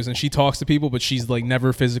 I could do this. And she talks to people, but she's like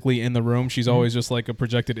never physically in the room. She's always just like a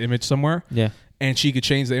projected image somewhere. Yeah. And she could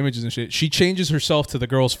change the images and shit. She changes herself to the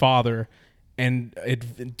girl's father and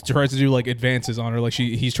it tries to do like advances on her. Like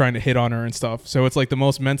he's trying to hit on her and stuff. So it's like the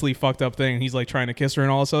most mentally fucked up thing. He's like trying to kiss her and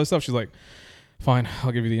all this other stuff. She's like, fine,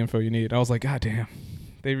 I'll give you the info you need. I was like, God damn.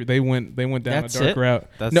 They went down That's a dark it? route.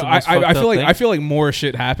 That's no, the I most fucked feel up like thing? I feel like more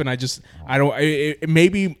shit happened. I don't.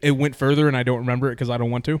 Maybe it went further and I don't remember it because I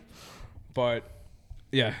don't want to. But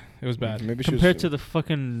yeah, it was bad. Maybe she Compared was, to the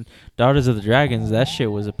fucking Daughters of the Dragons, that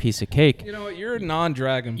shit was a piece of cake. You know what? You're a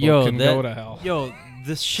non-dragon book. Yo, Can that- go to hell. Yo,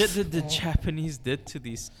 the shit that the Japanese did to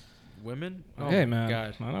these women. Oh Hey my man,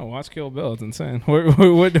 God. I know. Watch Kill Bill. It's insane.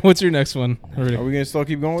 What's your next one? are we gonna still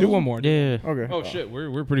keep going? Do with one it? more. Yeah, yeah, Okay. Oh shit,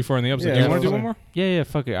 we're pretty far in the episode. Yeah, Do you that's want to do what one I'm more? yeah.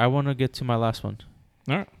 Fuck it. I want to get to my last one.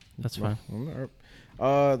 All right. That's fine.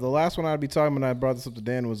 The last one I'd be talking about, I brought this up to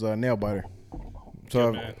Dan, was Nailbiter.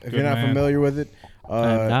 So Good man. if Good you're not man. familiar with it,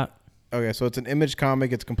 I'm not. okay, so it's an Image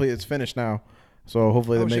comic. It's complete. It's finished now. So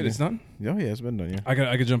hopefully Oh they shit, make it's done. Oh yeah, it's been done. Yeah.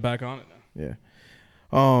 I could jump back on it now. Yeah.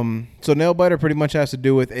 So Nailbiter pretty much has to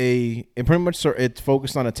do with it's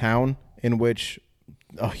focused on a town in which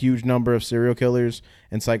a huge number of serial killers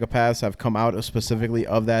and psychopaths have come out specifically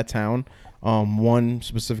of that town. One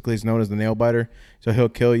specifically is known as the Nailbiter. So he'll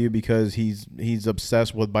kill you because he's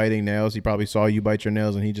obsessed with biting nails. He probably saw you bite your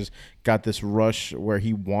nails and he just got this rush where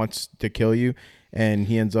he wants to kill you, and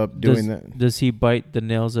he ends up doing that. Does he bite the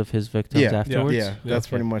nails of his victims afterwards? Yeah, that's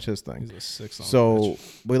pretty much his thing. He's a sick son of a So,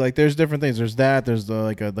 bitch. but like, there's different things. There's that. There's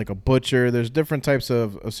like a butcher. There's different types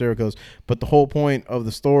of serial killers. But the whole point of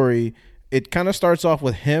the story, it kind of starts off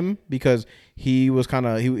with him because he was kind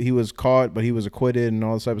of he was caught, but he was acquitted and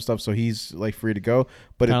all this type of stuff. So he's like free to go.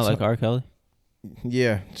 But Kind it's of like R. Kelly.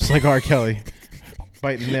 yeah, just like R. Kelly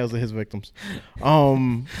biting the nails of his victims. I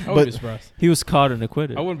wouldn't be But surprised. He was caught and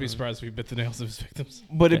acquitted. I wouldn't be surprised if he bit the nails of his victims.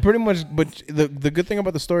 But it pretty much, but the good thing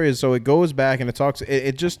about the story is, so it goes back and it talks,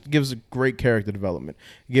 it just gives a great character development.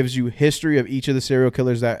 It gives you history of each of the serial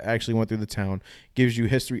killers that actually went through the town, gives you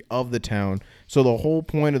history of the town. So the whole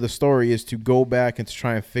point of the story is to go back and to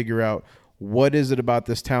try and figure out what is it about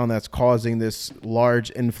this town that's causing this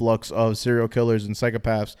large influx of serial killers and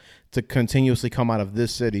psychopaths to continuously come out of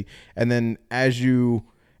this city. And then as you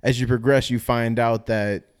progress, you find out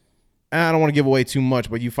that, and I don't want to give away too much,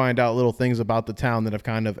 but you find out little things about the town that have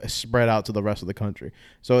kind of spread out to the rest of the country.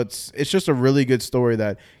 So it's just a really good story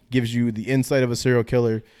that gives you the insight of a serial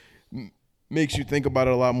killer, makes you think about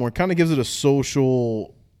it a lot more, kind of gives it a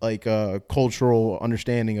social, like cultural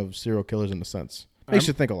understanding of serial killers in a sense. Makes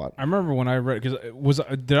you think a lot. I remember when I read, because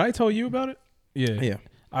did I tell you about it? Yeah. Yeah.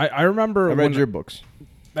 I remember I read when your books.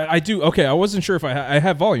 I do. Okay, I wasn't sure if I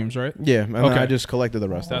have volumes, right? Yeah, and then Okay. I just collected the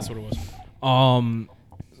rest. That's what it was.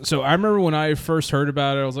 So I remember when I first heard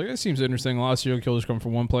about it, I was like, it seems interesting. A lot of serial killers come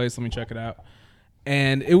from one place. Let me check it out.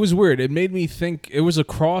 And it was weird. It made me think it was a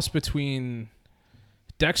cross between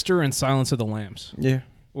Dexter and Silence of the Lambs, Yeah.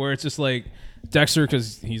 where it's just like Dexter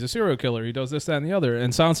because he's a serial killer, he does this, that, and the other,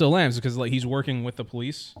 and Silence of the Lambs because like he's working with the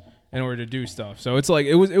police in order to do stuff. So it's like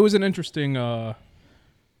it was an interesting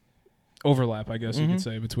overlap, I guess you could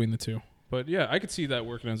say, between the two. But yeah, I could see that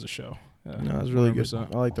working as a show. No, it was really good.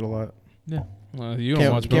 100%. I liked it a lot. Yeah. You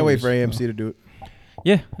don't watch Can't wait for movies, AMC to do it.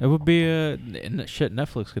 Yeah, it would be shit.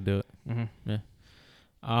 Netflix could do it.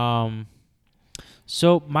 Mhm.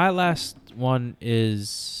 So my last one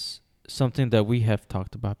is something that we have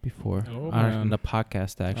talked about before Oh, on man. the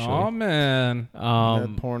podcast, actually. Oh man,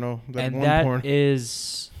 That porno. That and one that porn.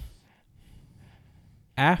 is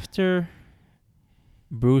after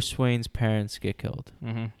Bruce Wayne's parents get killed.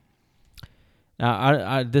 mm-hmm.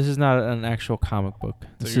 This is not an actual comic book.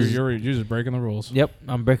 This So is, you're just breaking the rules. Yep,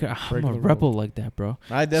 I'm Breaking a the rebel like that, bro.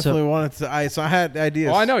 I definitely wanted to. So I had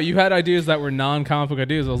ideas. Oh, I know. You had ideas that were non-comic book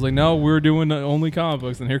ideas. I was like, no, we're doing only comic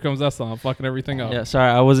books, and here comes Eslam fucking everything up. Yeah, sorry,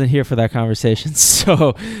 I wasn't here for that conversation.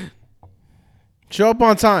 So, Show up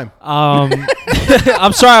on time.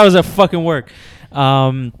 I'm sorry, I was at fucking work.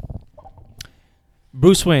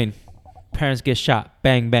 Bruce Wayne, parents get shot,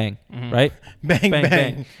 bang bang, Mhm. right? Bang Bang,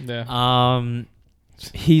 bang. Yeah.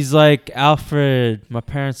 He's like, Alfred, my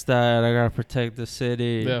parents died. I gotta protect the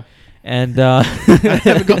city. Yeah. And I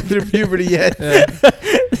haven't gone through puberty yet.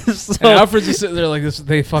 so, And Alfred's just sitting there like this.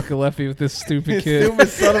 They fucking left me with this stupid kid. Stupid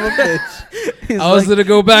son of a bitch. he's I was like, gonna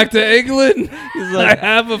go back to England. he's I like,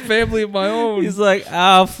 have a family of my own. he's like,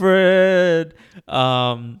 Alfred.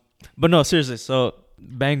 But no, seriously. So,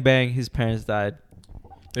 bang bang, his parents died.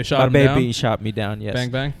 They shot My him baby down. shot me down. Yes. Bang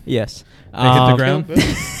bang. Yes. They hit the ground.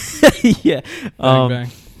 Yeah. Bang bang.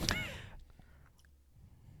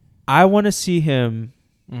 I want to see him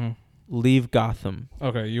Mhm. leave Gotham.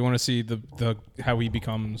 Okay, you want to see the how he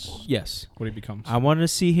becomes Yes. what he becomes. I want to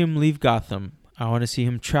see him leave Gotham. I want to see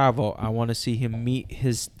him travel. I want to see him meet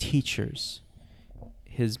his teachers,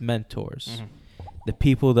 his mentors, Mhm. the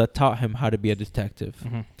people that taught him how to be a detective,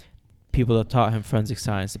 Mhm. people that taught him forensic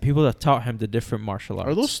science, the people that taught him the different martial arts.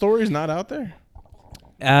 Are those stories not out there?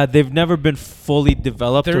 They've never been fully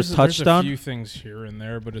developed or touched there's a on. few things here and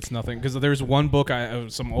there, but it's nothing. Because there's one book,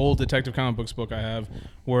 some old detective comic books book I have,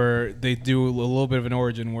 where they do a little bit of an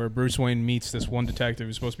origin where Bruce Wayne meets this one detective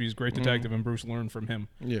who's supposed to be his great detective, and Bruce learned from him.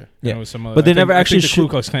 Yeah. Yeah. And it was some other, But they I think- never I think actually the Ku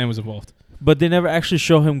Klux Klan was involved. But they never actually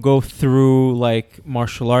show him go through like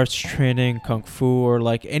martial arts training, kung fu, or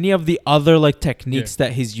like any of the other like techniques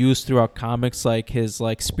that he's used throughout comics, like his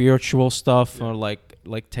like spiritual stuff or like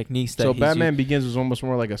techniques that. So he's Batman Begins was almost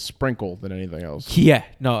more like a sprinkle than anything else. Yeah,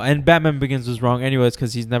 no, and Batman Begins was wrong anyways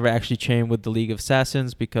because he's never actually trained with the League of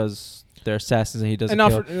Assassins because they're assassins and he doesn't.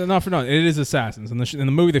 And kill. not for nothing, it is assassins. In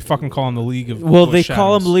the movie, they fucking call him the League of. Well, of they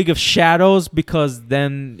call him Shadows. League of Shadows because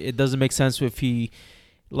then it doesn't make sense if he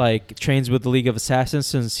like trains with the League of Assassins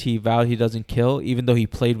since he vowed he doesn't kill, even though he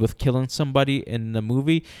played with killing somebody in the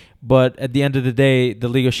movie. But at the end of the day, the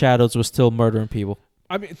League of Shadows was still murdering people.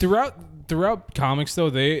 I mean, throughout comics though,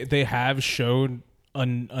 they have showed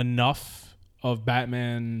enough of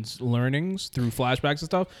Batman's learnings through flashbacks and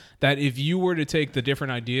stuff that if you were to take the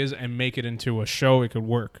different ideas and make it into a show, it could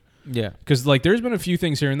work. Yeah. Because like, there's been a few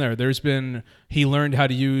things here and there. There's been he learned how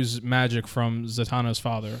to use magic from Zatanna's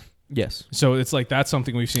father, Yes. so it's like that's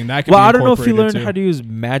something we've seen. That could Well, be I don't know if he incorporated, learned too. how to use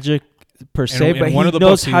magic per se, In but one he of the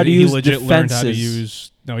knows books, how to he use legit defenses. learned how to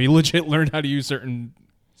use. No, he legit learned how to use certain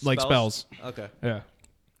like spells. Okay. Yeah.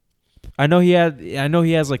 I know he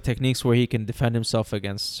has like techniques where he can defend himself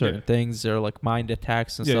against certain things or like mind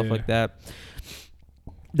attacks and stuff like that.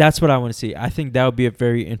 That's what I want to see. I think that would be a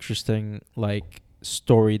very interesting like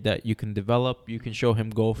story that you can develop. You can show him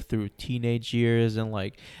go through teenage years and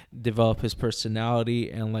like develop his personality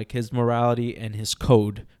and like his morality and his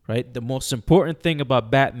code, right? The most important thing about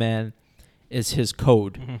Batman is his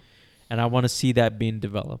code. Mm-hmm. And I want to see that being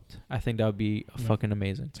developed. I think that would be fucking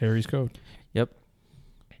amazing. It's Harry's code. Yep.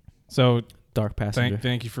 So Dark Passenger.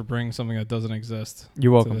 thank you for bringing something that doesn't exist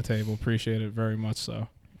You're welcome. to the table. Appreciate it very much. So,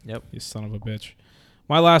 Yep. you son of a bitch.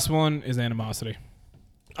 My last one is Animosity.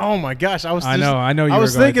 Oh my gosh, I I know. I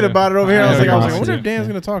was thinking about it over here. I was like, I wonder if Of Dan's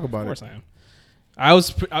gonna talk about course it. I am. I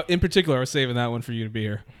was in particular. I was saving that one for you to be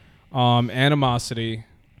here. Animosity.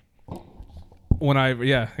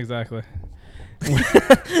 Exactly.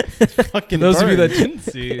 Fucking Those of you that burns. didn't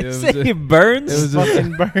see, it was, Say it burns. was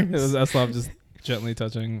fucking it burns. was Eslov just gently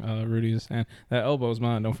touching Rudy's hand. That elbow is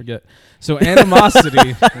mine. Don't forget. So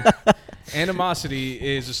Animosity. Animosity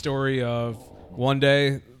is a story of one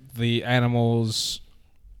day the animals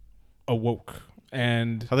awoke,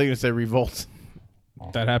 and I think you gonna say revolt.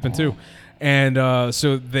 that happened too. And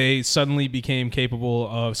so they suddenly became capable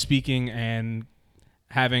of speaking and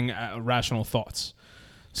having rational thoughts.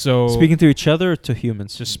 So Speaking to each other or to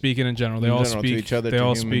humans? just speaking in general, they In all general, to speak. each other, they to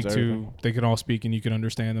all humans, speak everything. to. They can all speak, and you can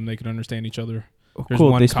understand them. They can understand each other. Oh, There's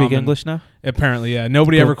cool. one They speak common- English now? Apparently, yeah.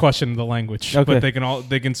 Nobody Cool. ever questioned the language, Okay. but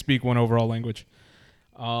they can speak one overall language.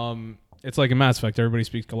 It's like in Mass Effect, everybody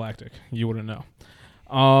speaks Galactic. You wouldn't know.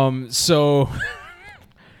 So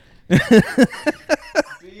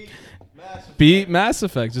beat Mass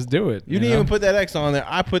Effect. Just do it. You didn't even put that X on there.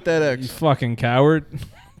 I put that You X. fucking coward.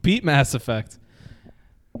 Beat Mass Effect.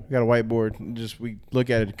 We got a whiteboard. Just we look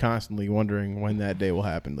at it constantly, wondering when that day will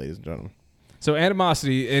happen, ladies and gentlemen. So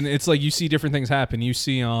Animosity, and it's like you see different things happen. You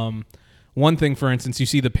see one thing, for instance, you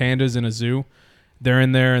see the pandas in a zoo. they're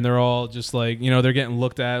in there and they're all just like, they're getting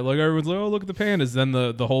looked at. Like everyone's like, oh, look at the pandas. Then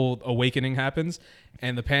the whole awakening happens,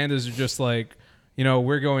 and the pandas are just like,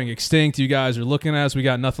 we're going extinct. You guys are looking at us. We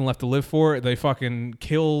got nothing left to live for. They fucking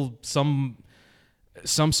kill some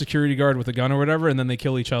security guard with a gun or whatever, and then they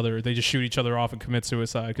kill each other. They just shoot each other off and commit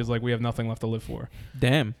suicide because like we have nothing left to live for.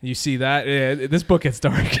 Damn. You see that? This book gets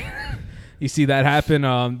dark. You see that happen.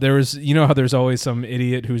 There was, how there's always some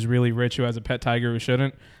idiot who's really rich who has a pet tiger who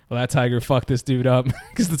shouldn't. Well, that tiger fucked this dude up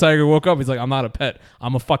because the tiger woke up. He's like, I'm not a pet.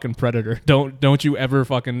 I'm a fucking predator. Don't you ever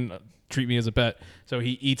fucking treat me as a pet. So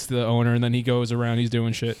he eats the owner, and then he goes around. He's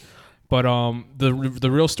doing shit. But the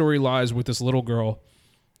real story lies with this little girl.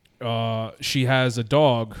 She has a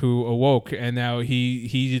dog who awoke, and now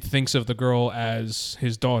he thinks of the girl as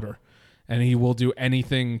his daughter, and he will do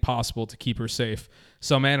anything possible to keep her safe.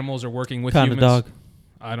 Some animals are working with humans. Kind of dog.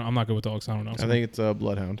 I'm not good with dogs. I don't know. I think it's a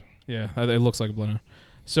bloodhound. Yeah, it looks like a bloodhound.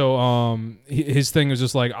 So his thing is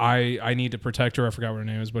just like, I need to protect her. I forgot what her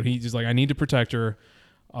name is, but he's like, I need to protect her.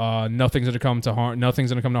 Nothing's gonna come to harm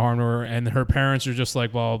her, and her parents are just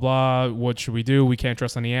like, blah blah blah. What should we do? We can't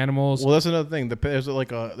trust any animals. Well, that's another thing.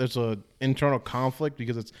 There's a internal conflict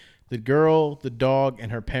because it's the girl, the dog,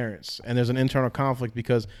 and her parents, and there's an internal conflict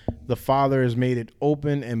because the father has made it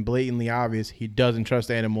open and blatantly obvious he doesn't trust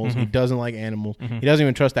animals. He doesn't like animals. He doesn't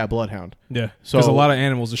even trust that bloodhound. Yeah, so there's a lot of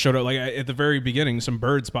animals that showed up. Like at the very beginning, some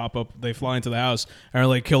birds pop up. They fly into the house and are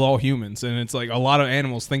like, kill all humans. And it's like a lot of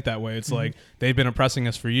animals think that way. It's like they've been oppressing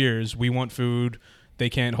us for years. We want food. They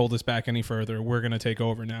can't hold us back any further. We're gonna take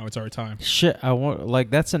over now. It's our time. Shit,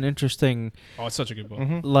 that's an interesting. Oh, it's such a good book.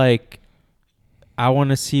 Like, I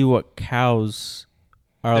want to see what cows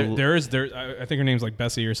are. I think her name's like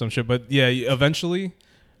Bessie or some shit. But yeah, eventually,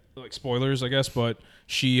 like spoilers, I guess. But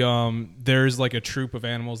she, there's like a troop of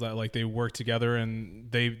animals that like they work together,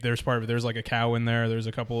 and there's part of it. There's like a cow in there. There's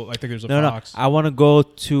a couple. I think there's a fox. I want to go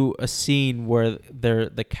to a scene where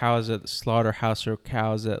the cows at the slaughterhouse or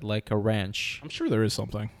cows at like a ranch. I'm sure there is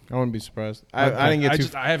something. I wouldn't be surprised. I didn't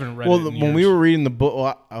get I haven't read. Well, it in when years. we were reading the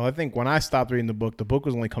book, I think when I stopped reading the book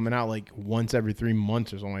was only coming out like once every 3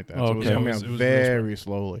 months or something like that. So it was Okay. coming It out was very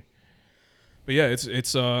slowly. But yeah,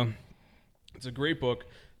 it's a great book.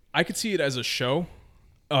 I could see it as a show.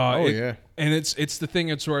 And it's the thing.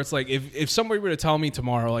 It's where it's like if somebody were to tell me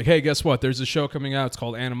tomorrow, like, hey, guess what? There's a show coming out. It's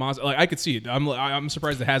called Animosity. Like I could see it. I'm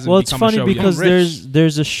surprised it hasn't. Well, it's become a funny show because yet.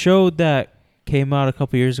 there's a show that came out a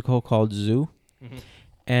couple years ago called Zoo,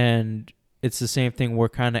 and it's the same thing where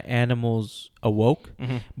kind of animals awoke,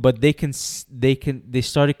 but they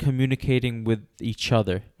started communicating with each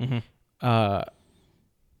other.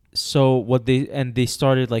 So they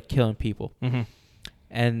started like killing people.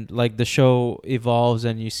 And like the show evolves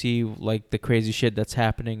and you see like the crazy shit that's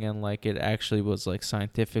happening and like it actually was like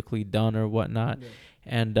scientifically done or whatnot.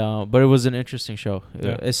 And but it was an interesting show.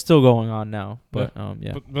 It's still going on now, but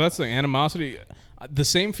But that's the Animosity. The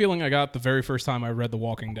same feeling I got the very first time I read The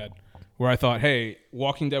Walking Dead, where I thought, hey,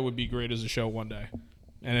 Walking Dead would be great as a show one day,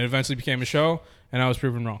 and it eventually became a show, and I was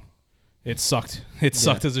proven wrong. It sucked. It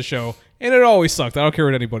sucked as a show, and it always sucked. I don't care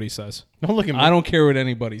what anybody says. Don't look at me. I don't care what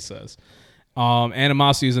anybody says.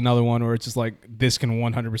 Animosity is another one where it's just like this can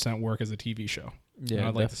 100% work as a TV show. Yeah,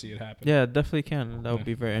 I'd like to see it happen. Yeah, it definitely can. That would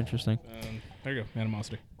be very interesting. There you go,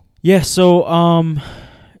 Animosity. Yeah. So,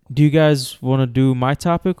 do you guys want to do my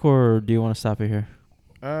topic or do you want to stop it here?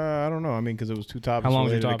 I don't know. I mean, because it was 2 topics. How long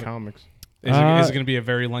is your related to topic? comics. Is it going to be a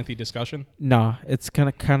very lengthy discussion? Nah, it's kind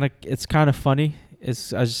of funny. It's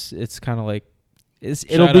kind of like it'll Shout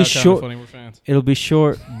be out Kinda short. Funny, we're fans. It'll be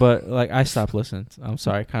short, but like I stopped listening. I'm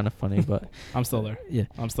sorry, kind of funny, but I'm still there. yeah.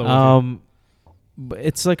 I'm still with you. But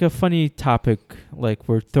it's like a funny topic. Like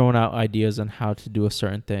we're throwing out ideas on how to do a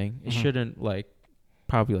certain thing. It shouldn't like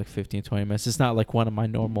probably like 15, 20 minutes. It's not like one of my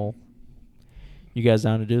normal. You guys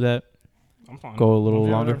down to do that? I'm fine. Go a little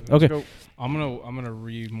Yeah, longer. let's Okay. go. I'm gonna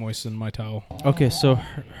re-moisten my towel. Okay. So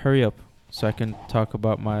hurry up so I can talk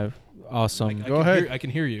about my awesome. Go ahead. I can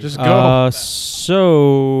hear you. Just go.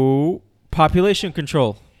 So population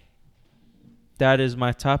control. That is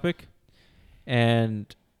my topic,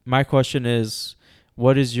 and my question is,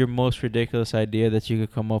 what is your most ridiculous idea that you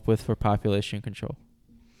could come up with for population control?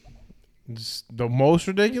 Just the most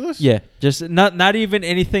ridiculous? Yeah, just not even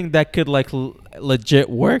anything that could like legit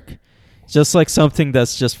work. Just like something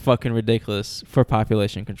that's just fucking ridiculous for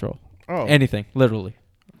population control. Oh. Anything, literally.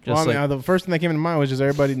 Well, Just I mean, the first thing that came into mind was just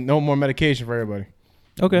everybody, no more medication for everybody.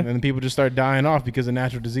 okay. And then people just start dying off because of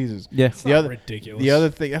natural diseases. Yeah. It's not ridiculous. The other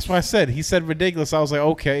thing, that's why I said, he said ridiculous. I was like,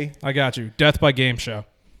 okay. I got you. Death by game show.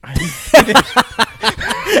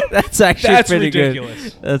 That's actually That's pretty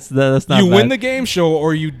ridiculous. good. That's not You bad. win the game show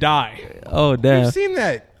or you die. Oh damn. You've seen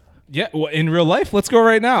that. Yeah, well, in real life, let's go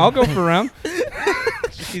right now. I'll go for a round.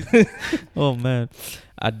 Oh man,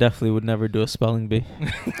 I definitely would never do a spelling bee.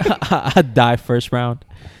 I'd die first round.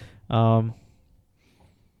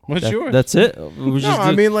 What's yours? That's it. No,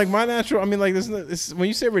 I mean like my natural. I mean like this. When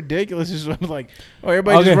you say ridiculous, it's just like, oh,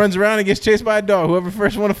 everybody just runs around and gets chased by a dog. Whoever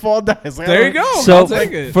first one to fall dies. Like, There you go. So I'll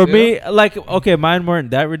take it. for me, like, okay, mine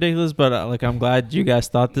weren't that ridiculous, but like, I'm glad you guys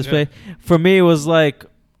thought this way. For me, it was like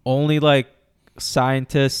only like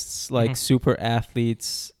scientists, like super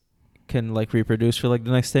athletes, can like reproduce for like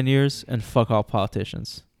the next 10 years, and fuck all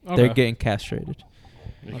politicians. They're getting castrated.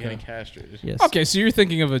 You're getting castrated. Yes. Okay, so you're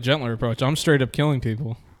thinking of a gentler approach. I'm straight up killing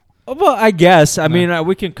people. Well, I guess. I mean,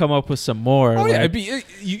 we can come up with some more. Oh, like, yeah.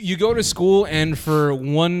 You go to school, and for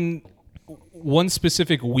one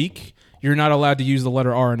specific week, you're not allowed to use the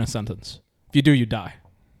letter R in a sentence. If you do, you die.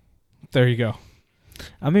 There you go.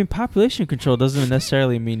 I mean, population control doesn't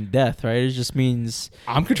necessarily mean death, right? It just means...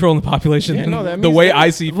 I'm controlling the population that the means way that. I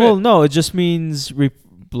see fit. Well, no, it just means...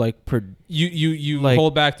 you like-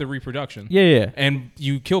 hold back the reproduction. Yeah. And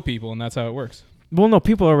you kill people, and that's how it works. Well, no,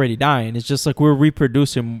 people are already dying. It's just like we're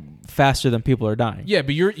reproducing faster than people are dying. Yeah,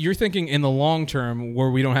 but you're thinking in the long term where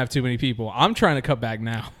we don't have too many people. I'm trying to cut back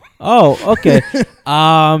now. Oh, okay.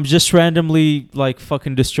 Just randomly like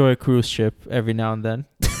fucking destroy a cruise ship every now and then.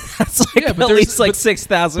 That's like Yeah, but at there's- least like but-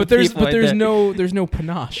 6,000 But there's people. right there's there. no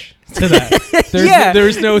panache to that. There's Yeah.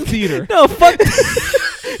 there's no theater. No, fuck.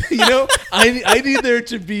 You know, I need there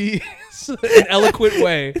to be an eloquent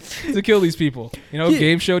way to kill these people. You know, Yeah.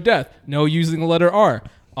 game show death. No using the letter R.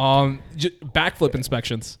 Backflip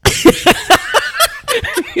inspections.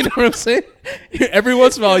 You know what I'm saying? Every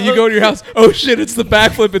once in a while, you go to your house. Oh shit! It's the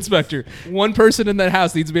backflip inspector. One person in that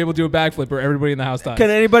house needs to be able to do a backflip, or everybody in the house dies. Can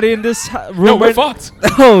anybody in this room? No, we're right- fucked.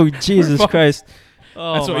 Oh, Jesus fucked. Christ.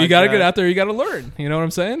 Oh, That's what my you got to God. get out there. You got to learn. You know what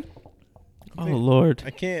I'm saying? Oh, Lord.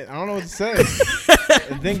 I can't. I don't know what to say.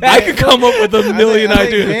 I I could come up with a million I think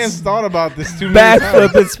ideas. Dan's thought about this too many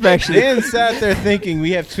Backflip times. inspection. Dan sat there thinking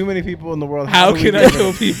we have too many people in the world. How do we can do I this?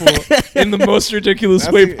 kill people in the most ridiculous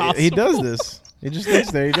That's way the- possible? He does this. He just thinks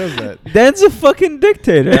there. He does that. Dan's a fucking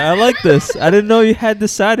dictator. I like this. I didn't know you had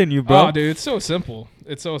this side in you, bro. Oh, dude, it's so simple.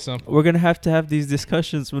 It's so simple. We're gonna have to have these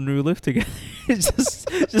discussions when we live together.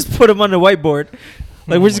 just put them on the whiteboard.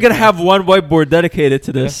 Like we're just gonna have one whiteboard dedicated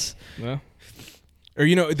to this. Yeah. Or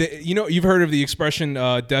you've heard of the expression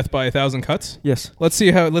 "death by 1,000 cuts." Yes. Let's see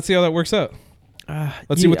how that works out.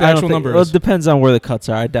 Let's see what the I don't actual number Well, is. it depends on where the cuts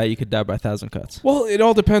are. I doubt you could die by 1,000 cuts. Well, it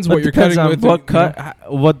all depends But what you're depends cutting on with. what you know.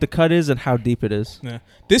 cut, what the cut is, and how deep it is. Yeah.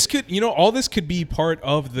 This could, all this could be part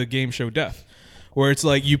of the game show Death, where it's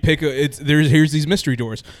like you pick here's these mystery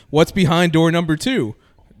doors. What's behind door number 2?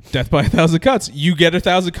 Death by 1,000 cuts. You get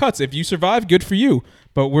 1,000 cuts. If you survive, good for you.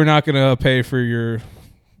 But we're not gonna pay for your,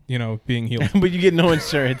 being healed. But you get no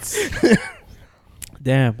insurance.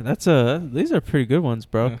 Damn, these are pretty good ones,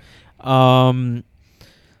 bro.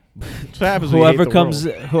 That's what happens when you hate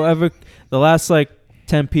Whoever the world. the last like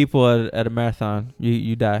 10 people at a marathon,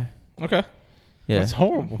 you die. Okay. Yeah. That's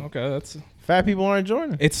horrible. Okay. That's Fat people aren't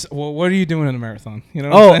joining. what are you doing in a marathon? You know.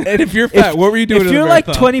 What I'm saying? And if you're fat, what were you doing? If in you're a like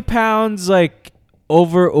marathon? 20 pounds like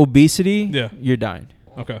over obesity, Yeah. you're dying.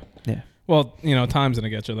 Okay. Yeah. Well, time's gonna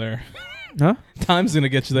get you there. Huh? Time's gonna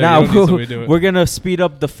get you there. Now You don't need somebody to do it. we're gonna speed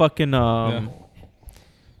up the fucking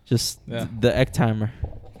just Yeah. the egg timer.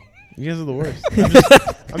 You guys are the worst.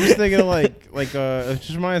 I'm just thinking of it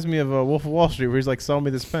just reminds me of Wolf of Wall Street where he's like, sell me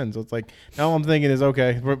this pen. So it's like, now all I'm thinking is,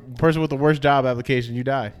 okay, person with the worst job application, you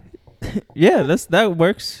die. Yeah, that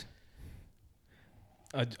works.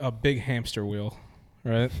 A big hamster wheel,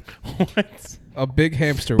 right? What? A big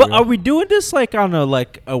hamster But wheel. are we doing this like on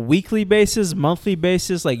a weekly basis, monthly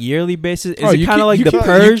basis, like yearly basis? Is Oh, it you kind keep- of like you the keep-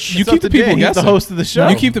 purge? you It's keep up the to people Dan. He's guessing. the host of the show.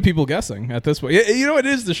 You keep the people guessing at this point. It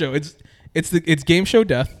is the show. It's game show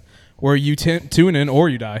Death, where you tune in or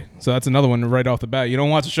you die. So that's another one right off the bat. You don't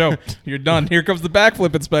watch the show, you're done. Here comes the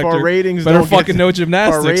backflip inspector. If our ratings Better don't get fucking to- know If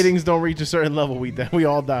gymnastics. our ratings don't reach a certain level, we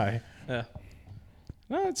all die. Yeah.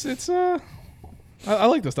 No, I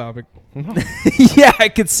like this topic. Yeah, I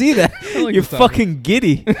could see that. like You're this topic. fucking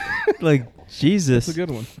giddy. Like Jesus. It's a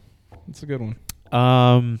good one. It's a good one.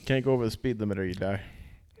 Can't go over the speed limit or you die.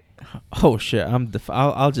 Oh shit!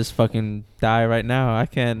 I'll just fucking die right now. I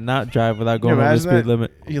can't not drive without going over the imagine speed that?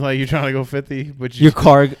 limit. You're trying to go 50, but Your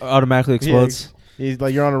car automatically explodes. He's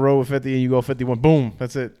like, you're on a road with 50 and you go 51. Boom.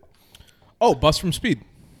 That's it. Oh, bus from Speed.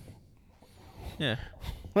 Yeah.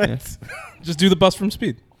 What? Yeah. Just do the bus from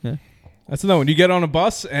Speed. Yeah. That's another one. You get on a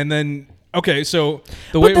bus and then so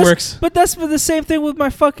the way it works. But that's the same thing with my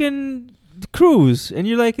fucking cruise, and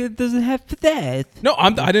you're like, it doesn't have that. No, I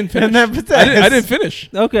didn't finish. Doesn't have I didn't finish.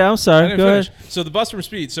 Okay, I'm I sorry. didn't Go finish. ahead. So the bus from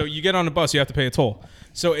Speed. So you get on a bus, you have to pay a toll.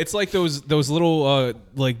 So it's like those little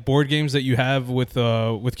like board games that you have with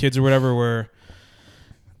kids or whatever. Where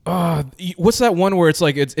what's that one where it's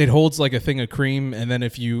like it holds like a thing of cream, and then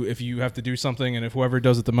if you have to do something, and if whoever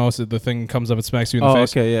does it the most, the thing comes up and smacks you in the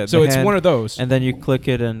face. Okay, yeah. So the it's hand, one of those. and then you click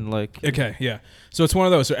it and like. Okay, yeah. So it's one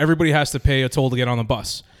of those. So everybody has to pay a toll to get on the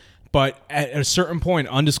bus. But at a certain point,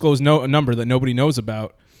 undisclosed a number that nobody knows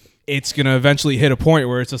about, it's going to eventually hit a point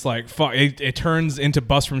where it's just like, fuck, it turns into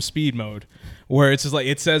bus from Speed mode, where it's just like,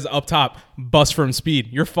 it says up top, bus from Speed.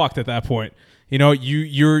 You're fucked at that point. You know,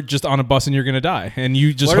 you're just on a bus and you're going to die. And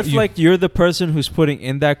you just... What if like you're the person who's putting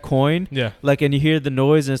in that coin? Yeah. Like, and you hear the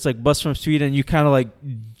noise and it's like bus from Speed, and you kind of like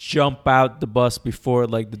jump out the bus before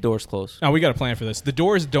like the doors close. Now we got a plan for this. The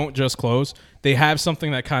doors don't just close. They have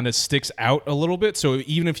something that kind of sticks out a little bit. So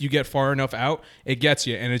even if you get far enough out, it gets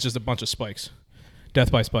you, and it's just a bunch of spikes. Death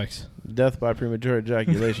by spikes. Death by premature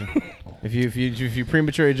ejaculation. if you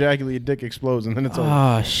premature ejaculate, your dick explodes and then it's over.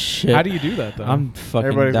 Oh shit! How do you do that though? I'm fucking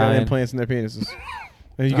Everybody's got dying. implants in their penises.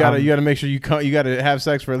 And you gotta make sure you gotta have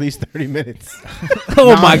sex for at least 30 minutes.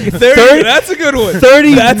 Oh my god! 30, that's a good one.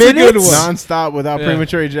 30 That's minutes? a good one. Non-stop without Yeah.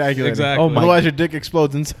 premature ejaculating. Exactly. Oh my- Otherwise your dick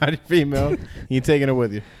explodes inside your female. You're taking it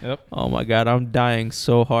with you. Yep. Oh my god! I'm dying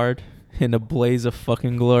so hard in a blaze of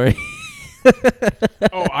fucking glory.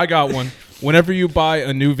 Oh, I got one. Whenever you buy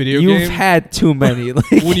a new video You've game, had too many. Like,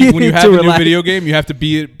 when you need have to a new relax. video game, you have to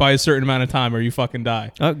beat it by a certain amount of time, or you fucking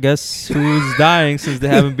die. Oh, guess who's dying since they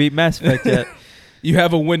haven't beat Mass Effect yet? You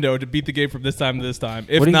have a window to beat the game from this time to this time.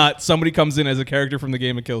 If What do you- not, somebody comes in as a character from the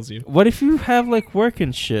game and kills you. What if you have like work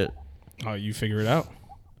and shit? Oh, you figure it out,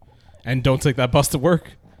 and don't take that bus to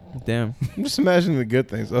work. Damn. I'm just imagining the good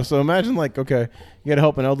things. So imagine like, okay, you gotta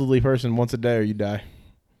help an elderly person once a day or you die.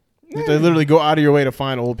 You have to literally go out of your way to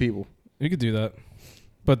find old people. You could do that,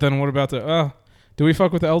 but then what about the? Do we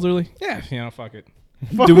fuck with the elderly? Yeah, fuck it.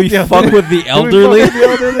 Do we fuck with the elderly?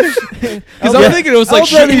 Because I'm thinking it was like,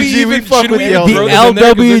 should we LWG, we even fuck should with we the even elderly. throw The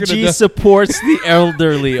them in there 'cause they're gonna LWG die? supports the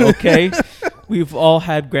elderly, okay? We've all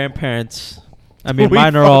had grandparents. I mean, We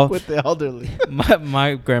mine are fuck all... with the elderly.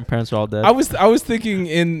 My grandparents are all dead. I was thinking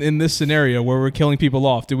in this scenario where we're killing people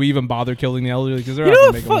off, do we even bother killing the elderly? Because they're You not know gonna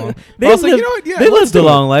what? make them long. Fuck. But I was like, you know what? Yeah, they let's lived a do it.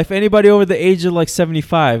 long life. Anybody over the age of like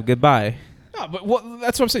 75, goodbye. No, but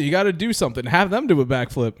that's what I'm saying. You got to do something. Have them do a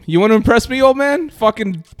backflip. You want to impress me, old man?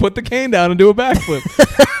 Fucking put the cane down and do a backflip.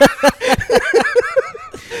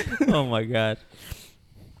 Oh my god.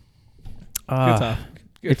 Good Ah, topic.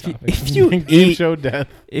 Good if you topic. if you Game eat show death.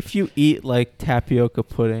 if you eat like tapioca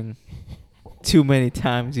pudding too many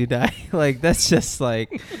times, you die. Like that's just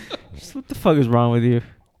like, what the fuck is wrong with you?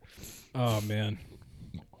 Oh man,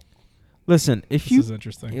 Listen, if this you is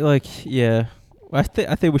interesting. like, yeah, I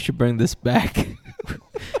think we should bring this back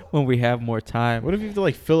when we have more time. What if you have to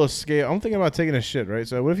like fill a scale? I'm thinking about taking a shit, right?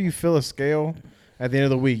 So what if you fill a scale at the end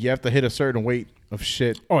of the week? You have to hit a certain weight of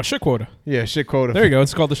shit. Oh, shit quota. Yeah, shit quota. There you go.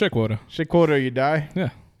 It's called the shit quota. Shit quota or you die. Yeah.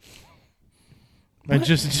 And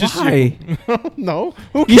just Why? no.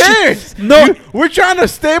 Who You should- cares? No. We're trying to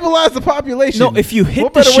stabilize the population. No, if you hit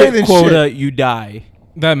What the better way shit than quota, you die.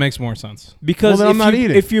 That makes more sense. Because Well, then I'm not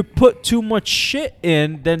eating. if you put too much shit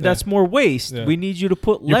in, then that's more waste. Yeah. We need you to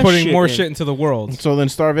put You're less putting shit more in. shit into the world. So then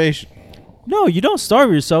starvation. No, you don't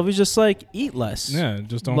starve yourself. It's just like eat less. Yeah,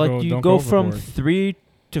 just don't like go. you don't go go from overboard. 3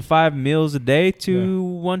 to 5 meals a day to Yeah.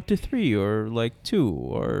 1 to 3, or like 2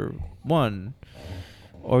 or 1,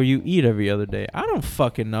 or you eat every other day. I don't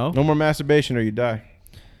fucking know. No more masturbation or you die.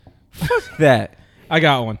 Fuck that. I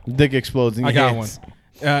got one. Dick explodes in I your got hands. one.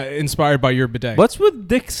 Inspired by your bidet. What's with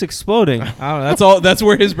dicks exploding? I don't know. That's all. That's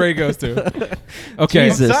where his brain goes to. Okay.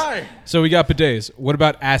 Jesus. Sorry. So we got bidets. What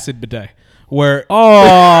about acid bidet? Where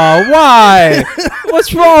Oh, why?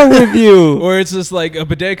 What's wrong with you? Or it's just like a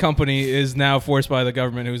bidet company is now forced by the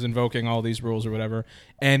government who's invoking all these rules or whatever.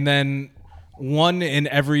 And then one in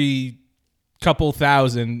every couple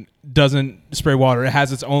thousand doesn't spray water. It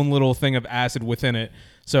has its own little thing of acid within it.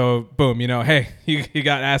 So boom, hey, you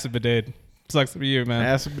got acid bidet. Sucks to be you, man.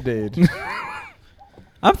 Acid bidet.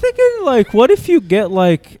 I'm thinking, like, what if you get,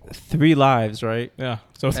 like, 3 lives, right? Yeah.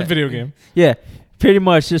 So it's a video game. Yeah, pretty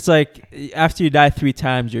much. It's like, after you die 3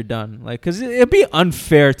 times, you're done. Like, because it'd be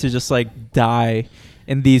unfair to just, like, die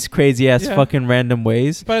in these crazy-ass Yeah. fucking random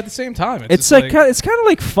ways. But at the same time, It's just like, it's kind of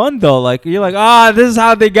like fun, though. Like, you're like, this is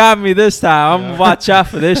how they got me this time. I'm going to watch out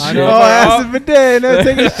for this I shit. know. Oh, acid bidet. No,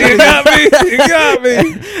 take a you shit. got me. You got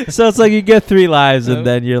me. So it's like you get 3 lives, Yep. and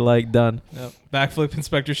then you're, like, done. Yep. Backflip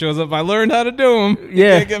inspector shows up. I learned how to do them.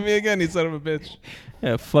 Yeah. You can't get me again, you son of a bitch.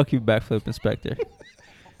 Yeah, fuck you, backflip inspector.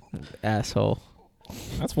 Asshole.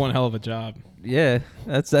 That's one hell of a job. Yeah,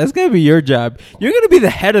 that's gonna be your job. You're gonna be the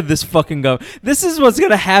head of this fucking government. This is what's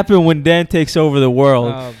gonna happen when Dan takes over the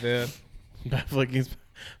world. Oh man.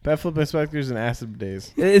 Backflip inspectors and acid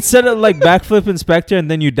days. Instead of like backflip inspector and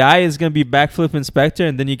then you die, it's gonna be backflip inspector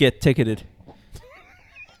and then you get ticketed.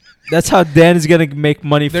 That's how Dan is gonna make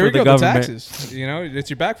money There for we the go. government. The taxes. You know, it's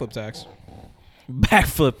your backflip tax.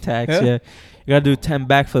 Backflip tax. Yeah. Yeah, you gotta do 10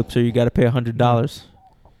 backflips or you gotta pay $100.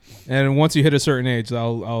 And once you hit a certain age,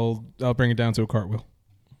 I'll bring it down to a cartwheel.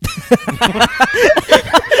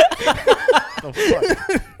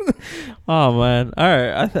 Oh man! All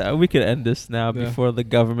right, I thought we could end this now Yeah. before the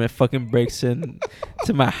government fucking breaks in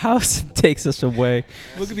to my house and takes us away.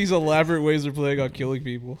 Look at these elaborate ways they're playing on killing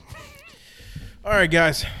people. All right,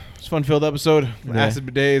 guys. It's a fun-filled episode. Yeah. Acid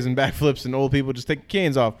bidets and backflips and old people. Just take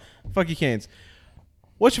canes off. Fuck your canes.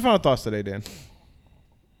 What's your final thoughts today, Dan?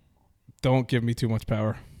 Don't give me too much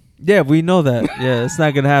power. Yeah, we know that. Yeah, it's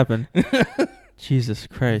not gonna happen. Jesus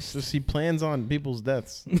Christ! Just he plans on people's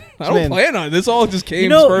deaths. I don't Man. plan on it. This all just came You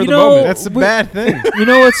know- spur of you the know- moment. That's a we- bad thing. You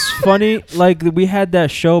know what's funny? Like we had that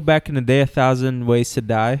show back in the day, 1,000 Ways to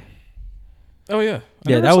Die. Oh yeah. I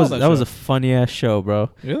Yeah, never that saw was show. a funny ass show, bro.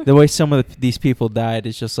 Really? The way some of these people died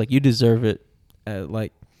is just like you deserve it.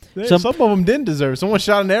 Like Some of them didn't deserve it. Someone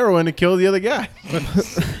shot an arrow in to kill the other guy.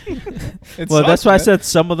 It well, that's sucks, why I man. said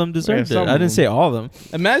some of them deserved some it. of I didn't them. say all of them.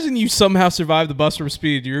 Imagine you somehow survive the bus from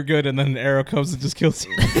speed. You're good, and then an arrow comes and just kills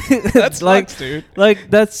you. That's Like- sucks, dude. Like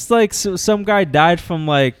that's like some guy died from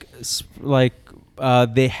like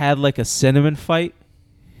they had like a cinnamon fight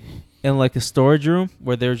in like a storage room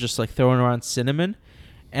where they were just like throwing around cinnamon,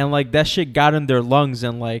 and like that shit got in their lungs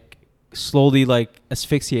and like slowly like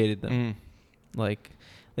asphyxiated them. Like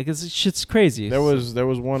it's shit's crazy. There was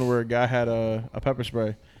one where a guy had a pepper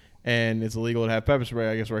spray, and it's illegal to have pepper spray,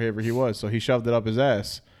 I guess, wherever he was. So he shoved it up his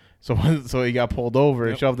ass. So he got pulled over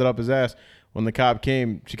and Yep. shoved it up his ass. When the cop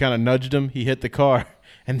came, she kind of nudged him. He hit the car,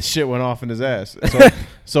 and the shit went off in his ass.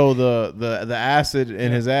 So the acid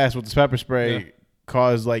in his ass with this pepper spray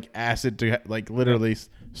caused like acid to like literally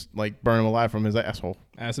like burn him alive from his asshole.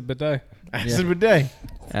 Acid bidet. Acid bidet.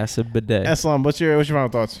 acid bidet. Aslam, what's your final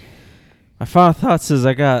thoughts? My final thoughts is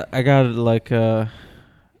I got like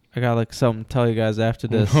something to tell you guys after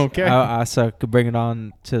this. Okay. So I could bring it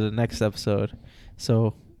on to the next episode.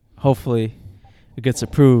 So hopefully it gets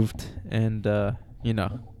approved and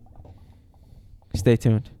stay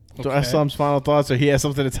tuned. So Aslam's final thoughts, or he has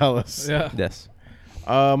something to tell us. Yeah. Yes.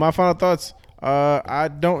 My final thoughts. I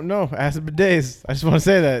don't know. Acid bidets. I just want to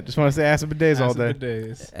say that. Just want to say acid bidets all day. Acid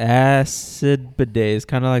bidets. Acid bidets.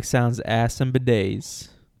 Kind of like sounds ass and bidets.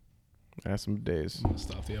 Acid bidets.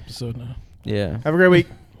 Stop the episode now. Yeah. Have a great week.